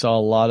discussion. We saw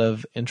a lot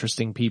of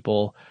interesting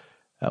people.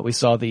 We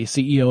saw the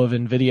CEO of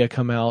NVIDIA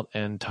come out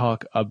and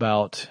talk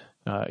about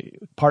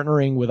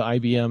partnering with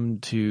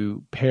IBM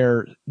to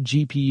pair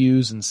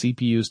GPUs and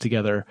CPUs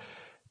together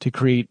to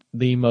create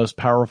the most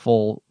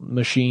powerful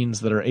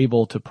machines that are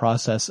able to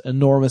process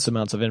enormous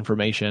amounts of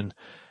information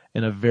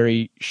in a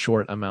very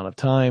short amount of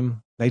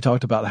time. They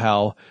talked about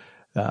how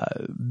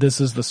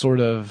this is the sort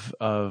of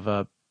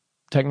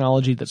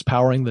technology that's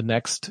powering the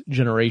next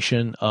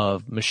generation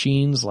of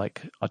machines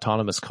like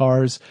autonomous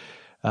cars.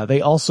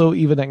 They also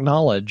even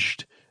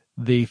acknowledged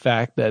the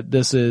fact that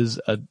this is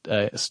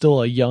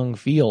still a young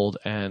field,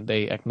 and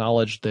they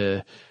acknowledged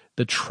the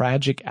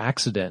tragic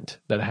accident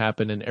that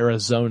happened in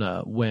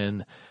Arizona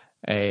when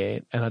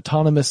an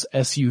autonomous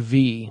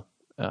SUV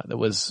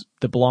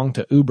that belonged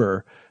to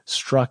Uber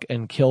struck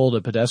and killed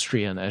a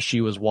pedestrian as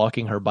she was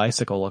walking her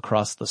bicycle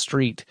across the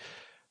street.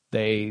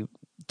 They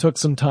took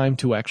some time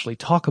to actually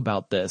talk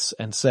about this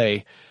and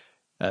say,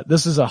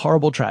 this is a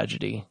horrible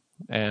tragedy,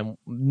 and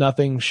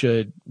nothing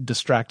should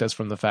distract us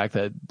from the fact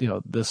that,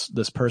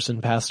 this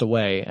person passed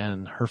away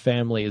and her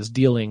family is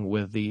dealing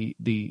with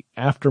the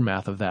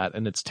aftermath of that,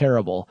 and it's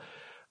terrible.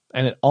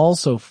 And it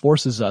also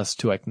forces us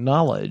to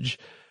acknowledge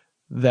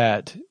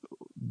that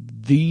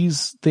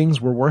these things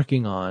we're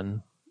working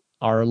on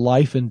are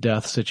life and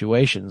death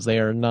situations. They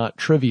are not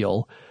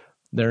trivial.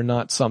 They're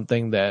not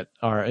something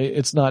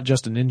it's not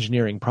just an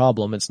engineering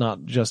problem. It's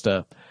not just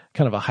a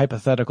kind of a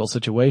hypothetical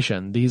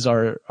situation. These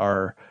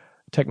are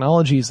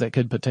technologies that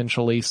could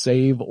potentially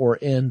save or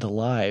end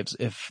lives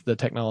if the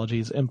technology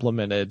is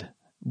implemented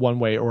one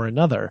way or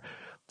another.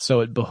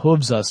 So it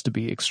behooves us to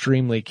be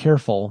extremely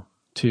careful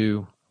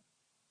to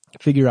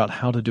figure out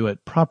how to do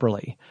it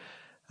properly.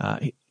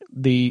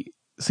 The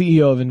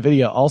CEO of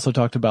NVIDIA also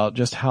talked about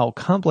just how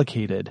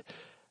complicated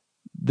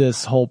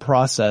this whole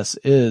process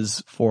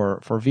is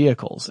for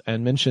vehicles,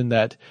 and mentioned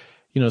that,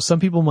 some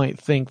people might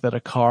think that a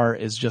car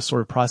is just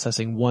sort of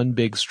processing one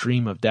big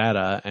stream of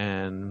data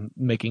and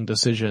making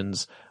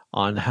decisions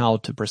on how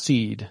to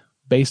proceed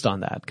based on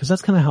that, because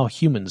that's kind of how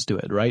humans do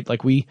it, right?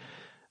 Like, we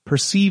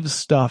perceive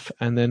stuff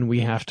and then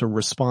we have to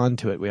respond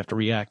to it. We have to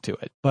react to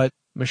it. But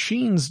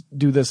machines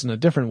do this in a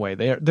different way.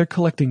 They're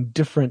collecting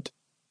different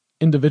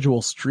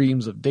individual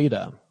streams of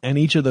data, and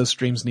each of those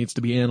streams needs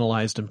to be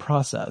analyzed and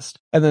processed.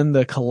 And then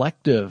the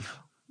collective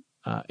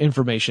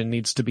information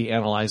needs to be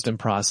analyzed and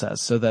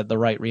processed so that the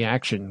right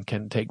reaction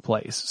can take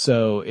place.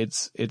 So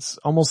it's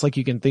almost like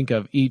you can think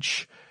of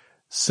each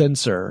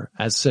sensor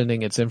as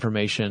sending its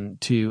information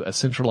to a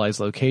centralized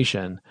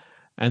location,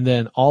 and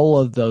then all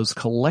of those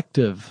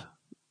collective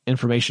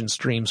information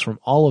streams from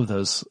all of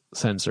those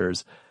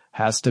sensors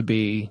has to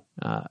be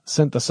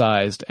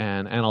synthesized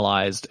and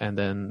analyzed, and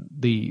then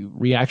the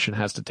reaction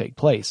has to take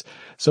place.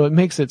 So it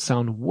makes it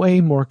sound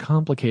way more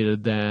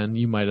complicated than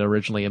you might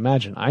originally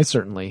imagine. I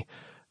certainly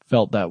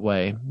felt that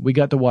way. We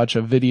got to watch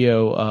a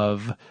video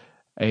of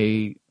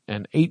an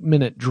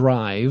 8-minute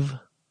drive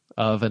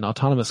of an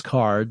autonomous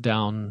car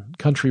down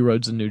country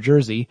roads in New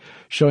Jersey,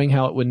 showing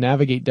how it would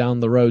navigate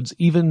down the roads,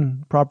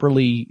 even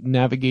properly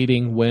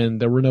navigating when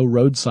there were no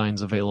road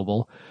signs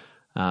available,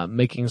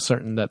 making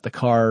certain that the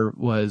car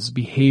was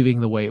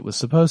behaving the way it was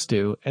supposed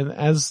to. And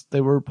as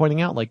they were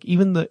pointing out, like,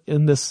 even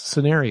in this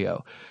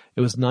scenario,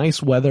 it was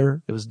nice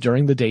weather, it was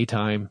during the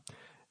daytime,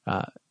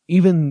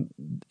 even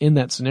in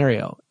that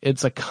scenario,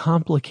 it's a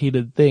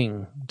complicated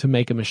thing to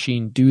make a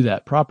machine do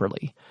that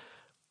properly.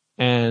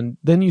 And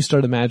then you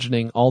start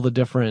imagining all the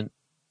different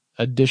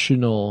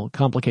additional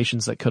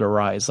complications that could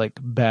arise, like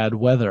bad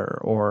weather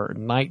or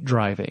night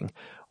driving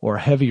or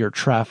heavier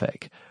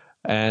traffic,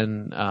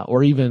 and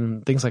or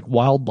even things like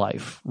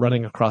wildlife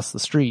running across the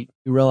street.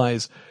 You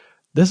realize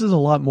this is a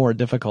lot more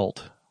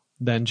difficult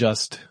than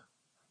just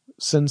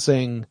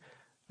sensing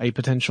a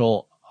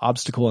potential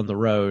obstacle in the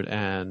road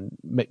and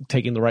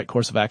taking the right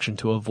course of action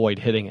to avoid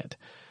hitting it.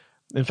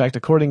 In fact,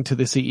 according to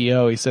the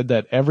CEO, he said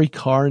that every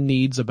car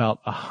needs about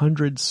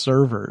 100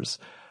 servers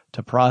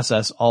to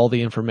process all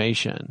the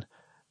information.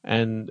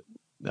 And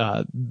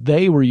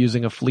they were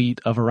using a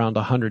fleet of around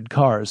 100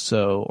 cars,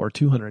 or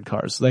 200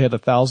 cars. So they had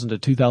 1,000 to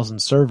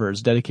 2,000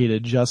 servers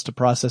dedicated just to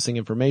processing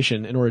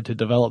information in order to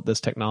develop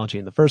this technology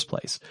in the first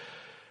place.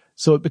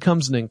 So it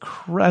becomes an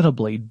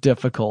incredibly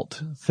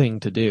difficult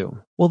thing to do.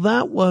 Well,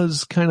 that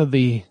was kind of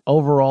the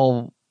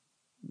overall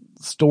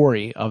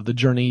story of the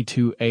journey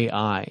to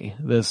AI,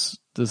 this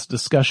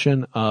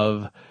discussion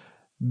of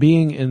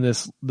being in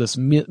this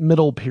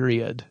middle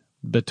period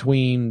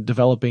between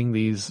developing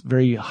these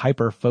very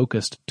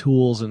hyper-focused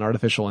tools in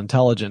artificial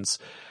intelligence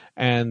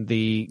and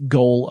the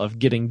goal of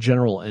getting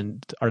general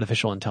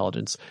artificial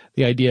intelligence.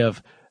 The idea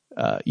of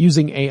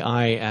using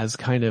AI as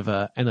kind of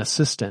an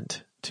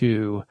assistant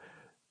to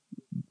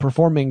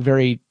performing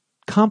very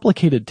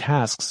complicated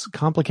tasks,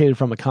 complicated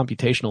from a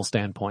computational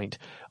standpoint,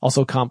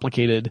 also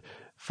complicated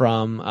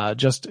from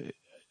just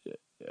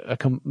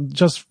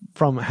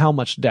from how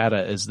much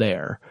data is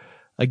there.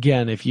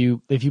 Again, if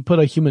you put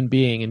a human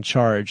being in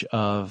charge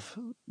of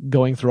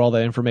going through all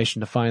that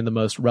information to find the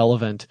most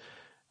relevant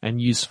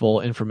and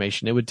useful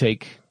information, it would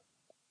take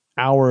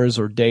hours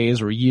or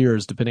days or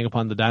years depending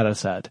upon the data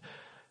set.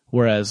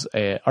 Whereas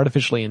a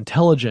artificially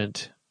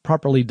intelligent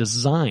properly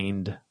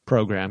designed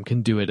program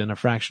can do it in a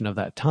fraction of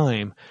that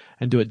time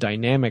and do it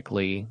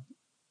dynamically,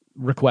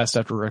 request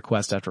after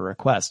request after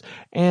request,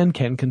 and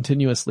can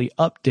continuously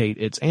update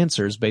its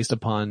answers based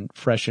upon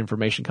fresh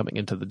information coming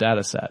into the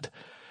data set.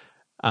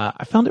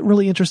 I found it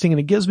really interesting, and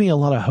it gives me a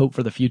lot of hope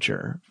for the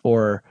future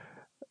for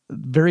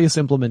various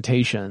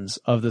implementations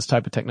of this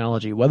type of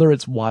technology, whether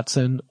it's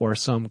Watson or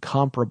some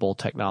comparable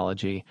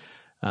technology.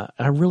 And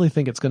I really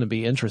think it's going to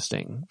be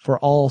interesting for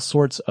all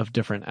sorts of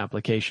different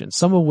applications,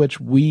 some of which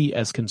we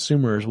as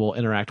consumers will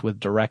interact with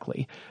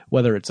directly,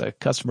 whether it's a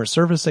customer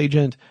service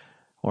agent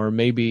or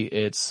maybe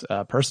it's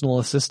a personal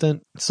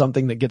assistant,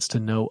 something that gets to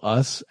know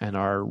us and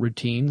our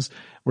routines.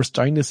 We're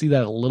starting to see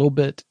that a little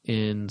bit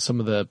in some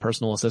of the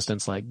personal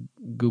assistants like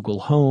Google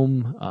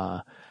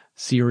Home,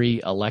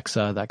 Siri,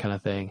 Alexa, that kind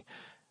of thing.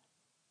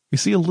 We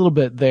see a little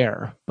bit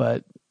there,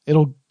 but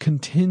it'll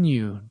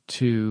continue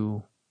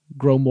to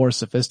grow more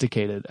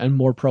sophisticated and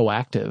more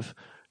proactive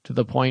to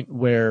the point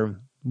where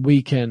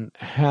we can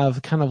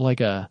have kind of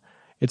like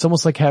it's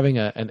almost like having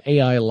an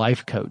AI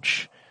life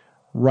coach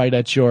right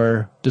at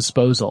your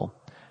disposal.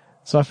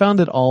 So I found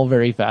it all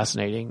very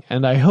fascinating,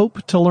 and I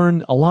hope to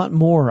learn a lot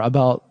more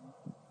about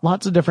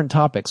lots of different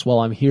topics while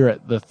I'm here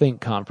at the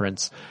Think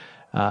conference.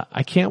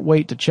 I can't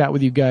wait to chat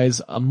with you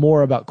guys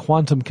more about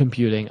quantum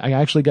computing. I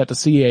actually got to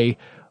see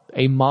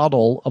a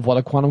model of what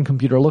a quantum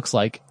computer looks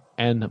like,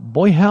 and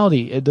boy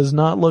howdy, it does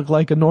not look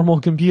like a normal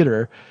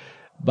computer.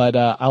 But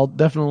I'll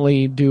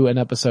definitely do an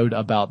episode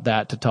about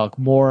that to talk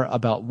more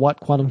about what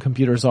quantum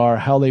computers are,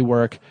 how they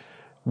work,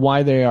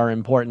 why they are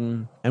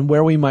important, and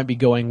where we might be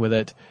going with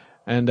it,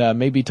 and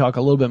maybe talk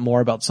a little bit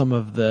more about some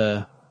of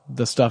the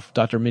stuff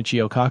Dr.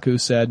 Michio Kaku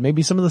said,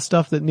 maybe some of the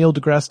stuff that Neil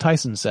deGrasse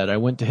Tyson said. I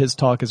went to his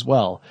talk as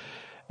well,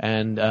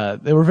 and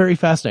they were very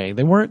fascinating.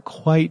 They weren't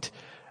quite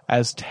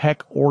as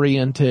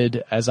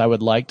tech-oriented as I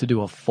would like to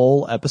do a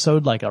full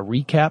episode, like a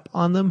recap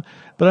on them,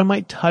 but I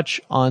might touch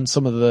on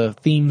some of the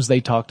themes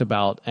they talked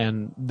about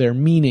and their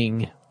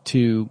meaning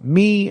to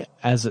me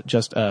as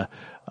just a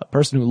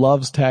person who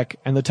loves tech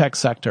and the tech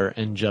sector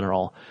in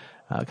general,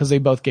 because they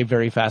both gave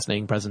very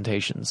fascinating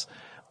presentations.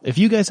 If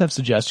you guys have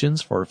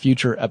suggestions for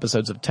future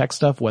episodes of Tech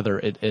Stuff, whether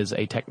it is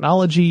a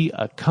technology,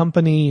 a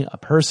company, a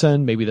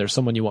person, maybe there's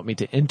someone you want me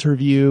to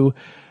interview,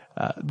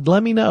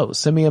 let me know.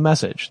 Send me a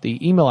message.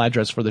 The email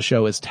address for the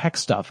show is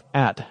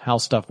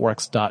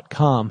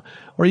techstuff@howstuffworks.com,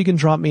 or you can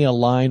drop me a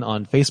line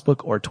on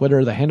Facebook or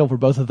Twitter. The handle for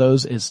both of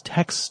those is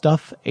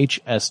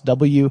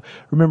TechStuffHSW.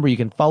 Remember, you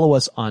can follow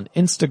us on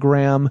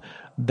Instagram.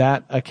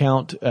 That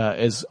account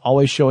is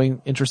always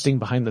showing interesting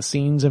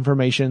behind-the-scenes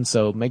information,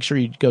 so make sure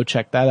you go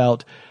check that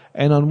out.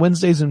 And on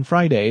Wednesdays and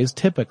Fridays,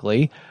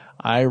 typically,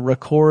 I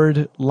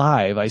record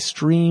live. I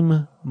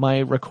stream my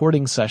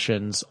recording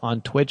sessions on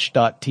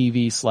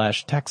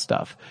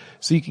twitch.tv/techstuff.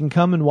 So you can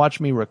come and watch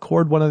me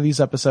record one of these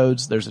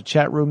episodes. There's a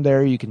chat room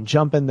there. You can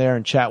jump in there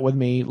and chat with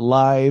me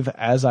live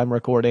as I'm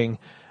recording,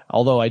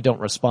 although I don't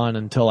respond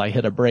until I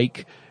hit a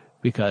break,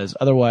 because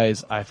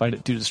otherwise I find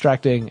it too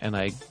distracting and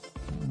I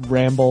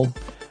ramble,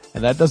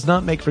 and that does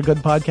not make for good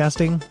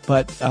podcasting.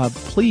 But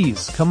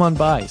please come on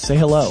by, say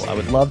hello. I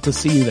would love to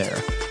see you there,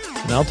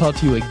 and I'll talk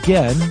to you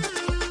again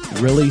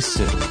really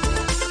soon.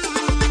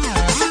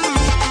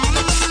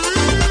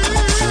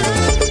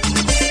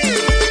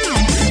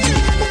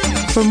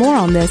 For more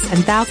on this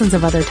and thousands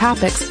of other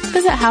topics,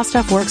 visit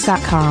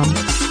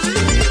howstuffworks.com.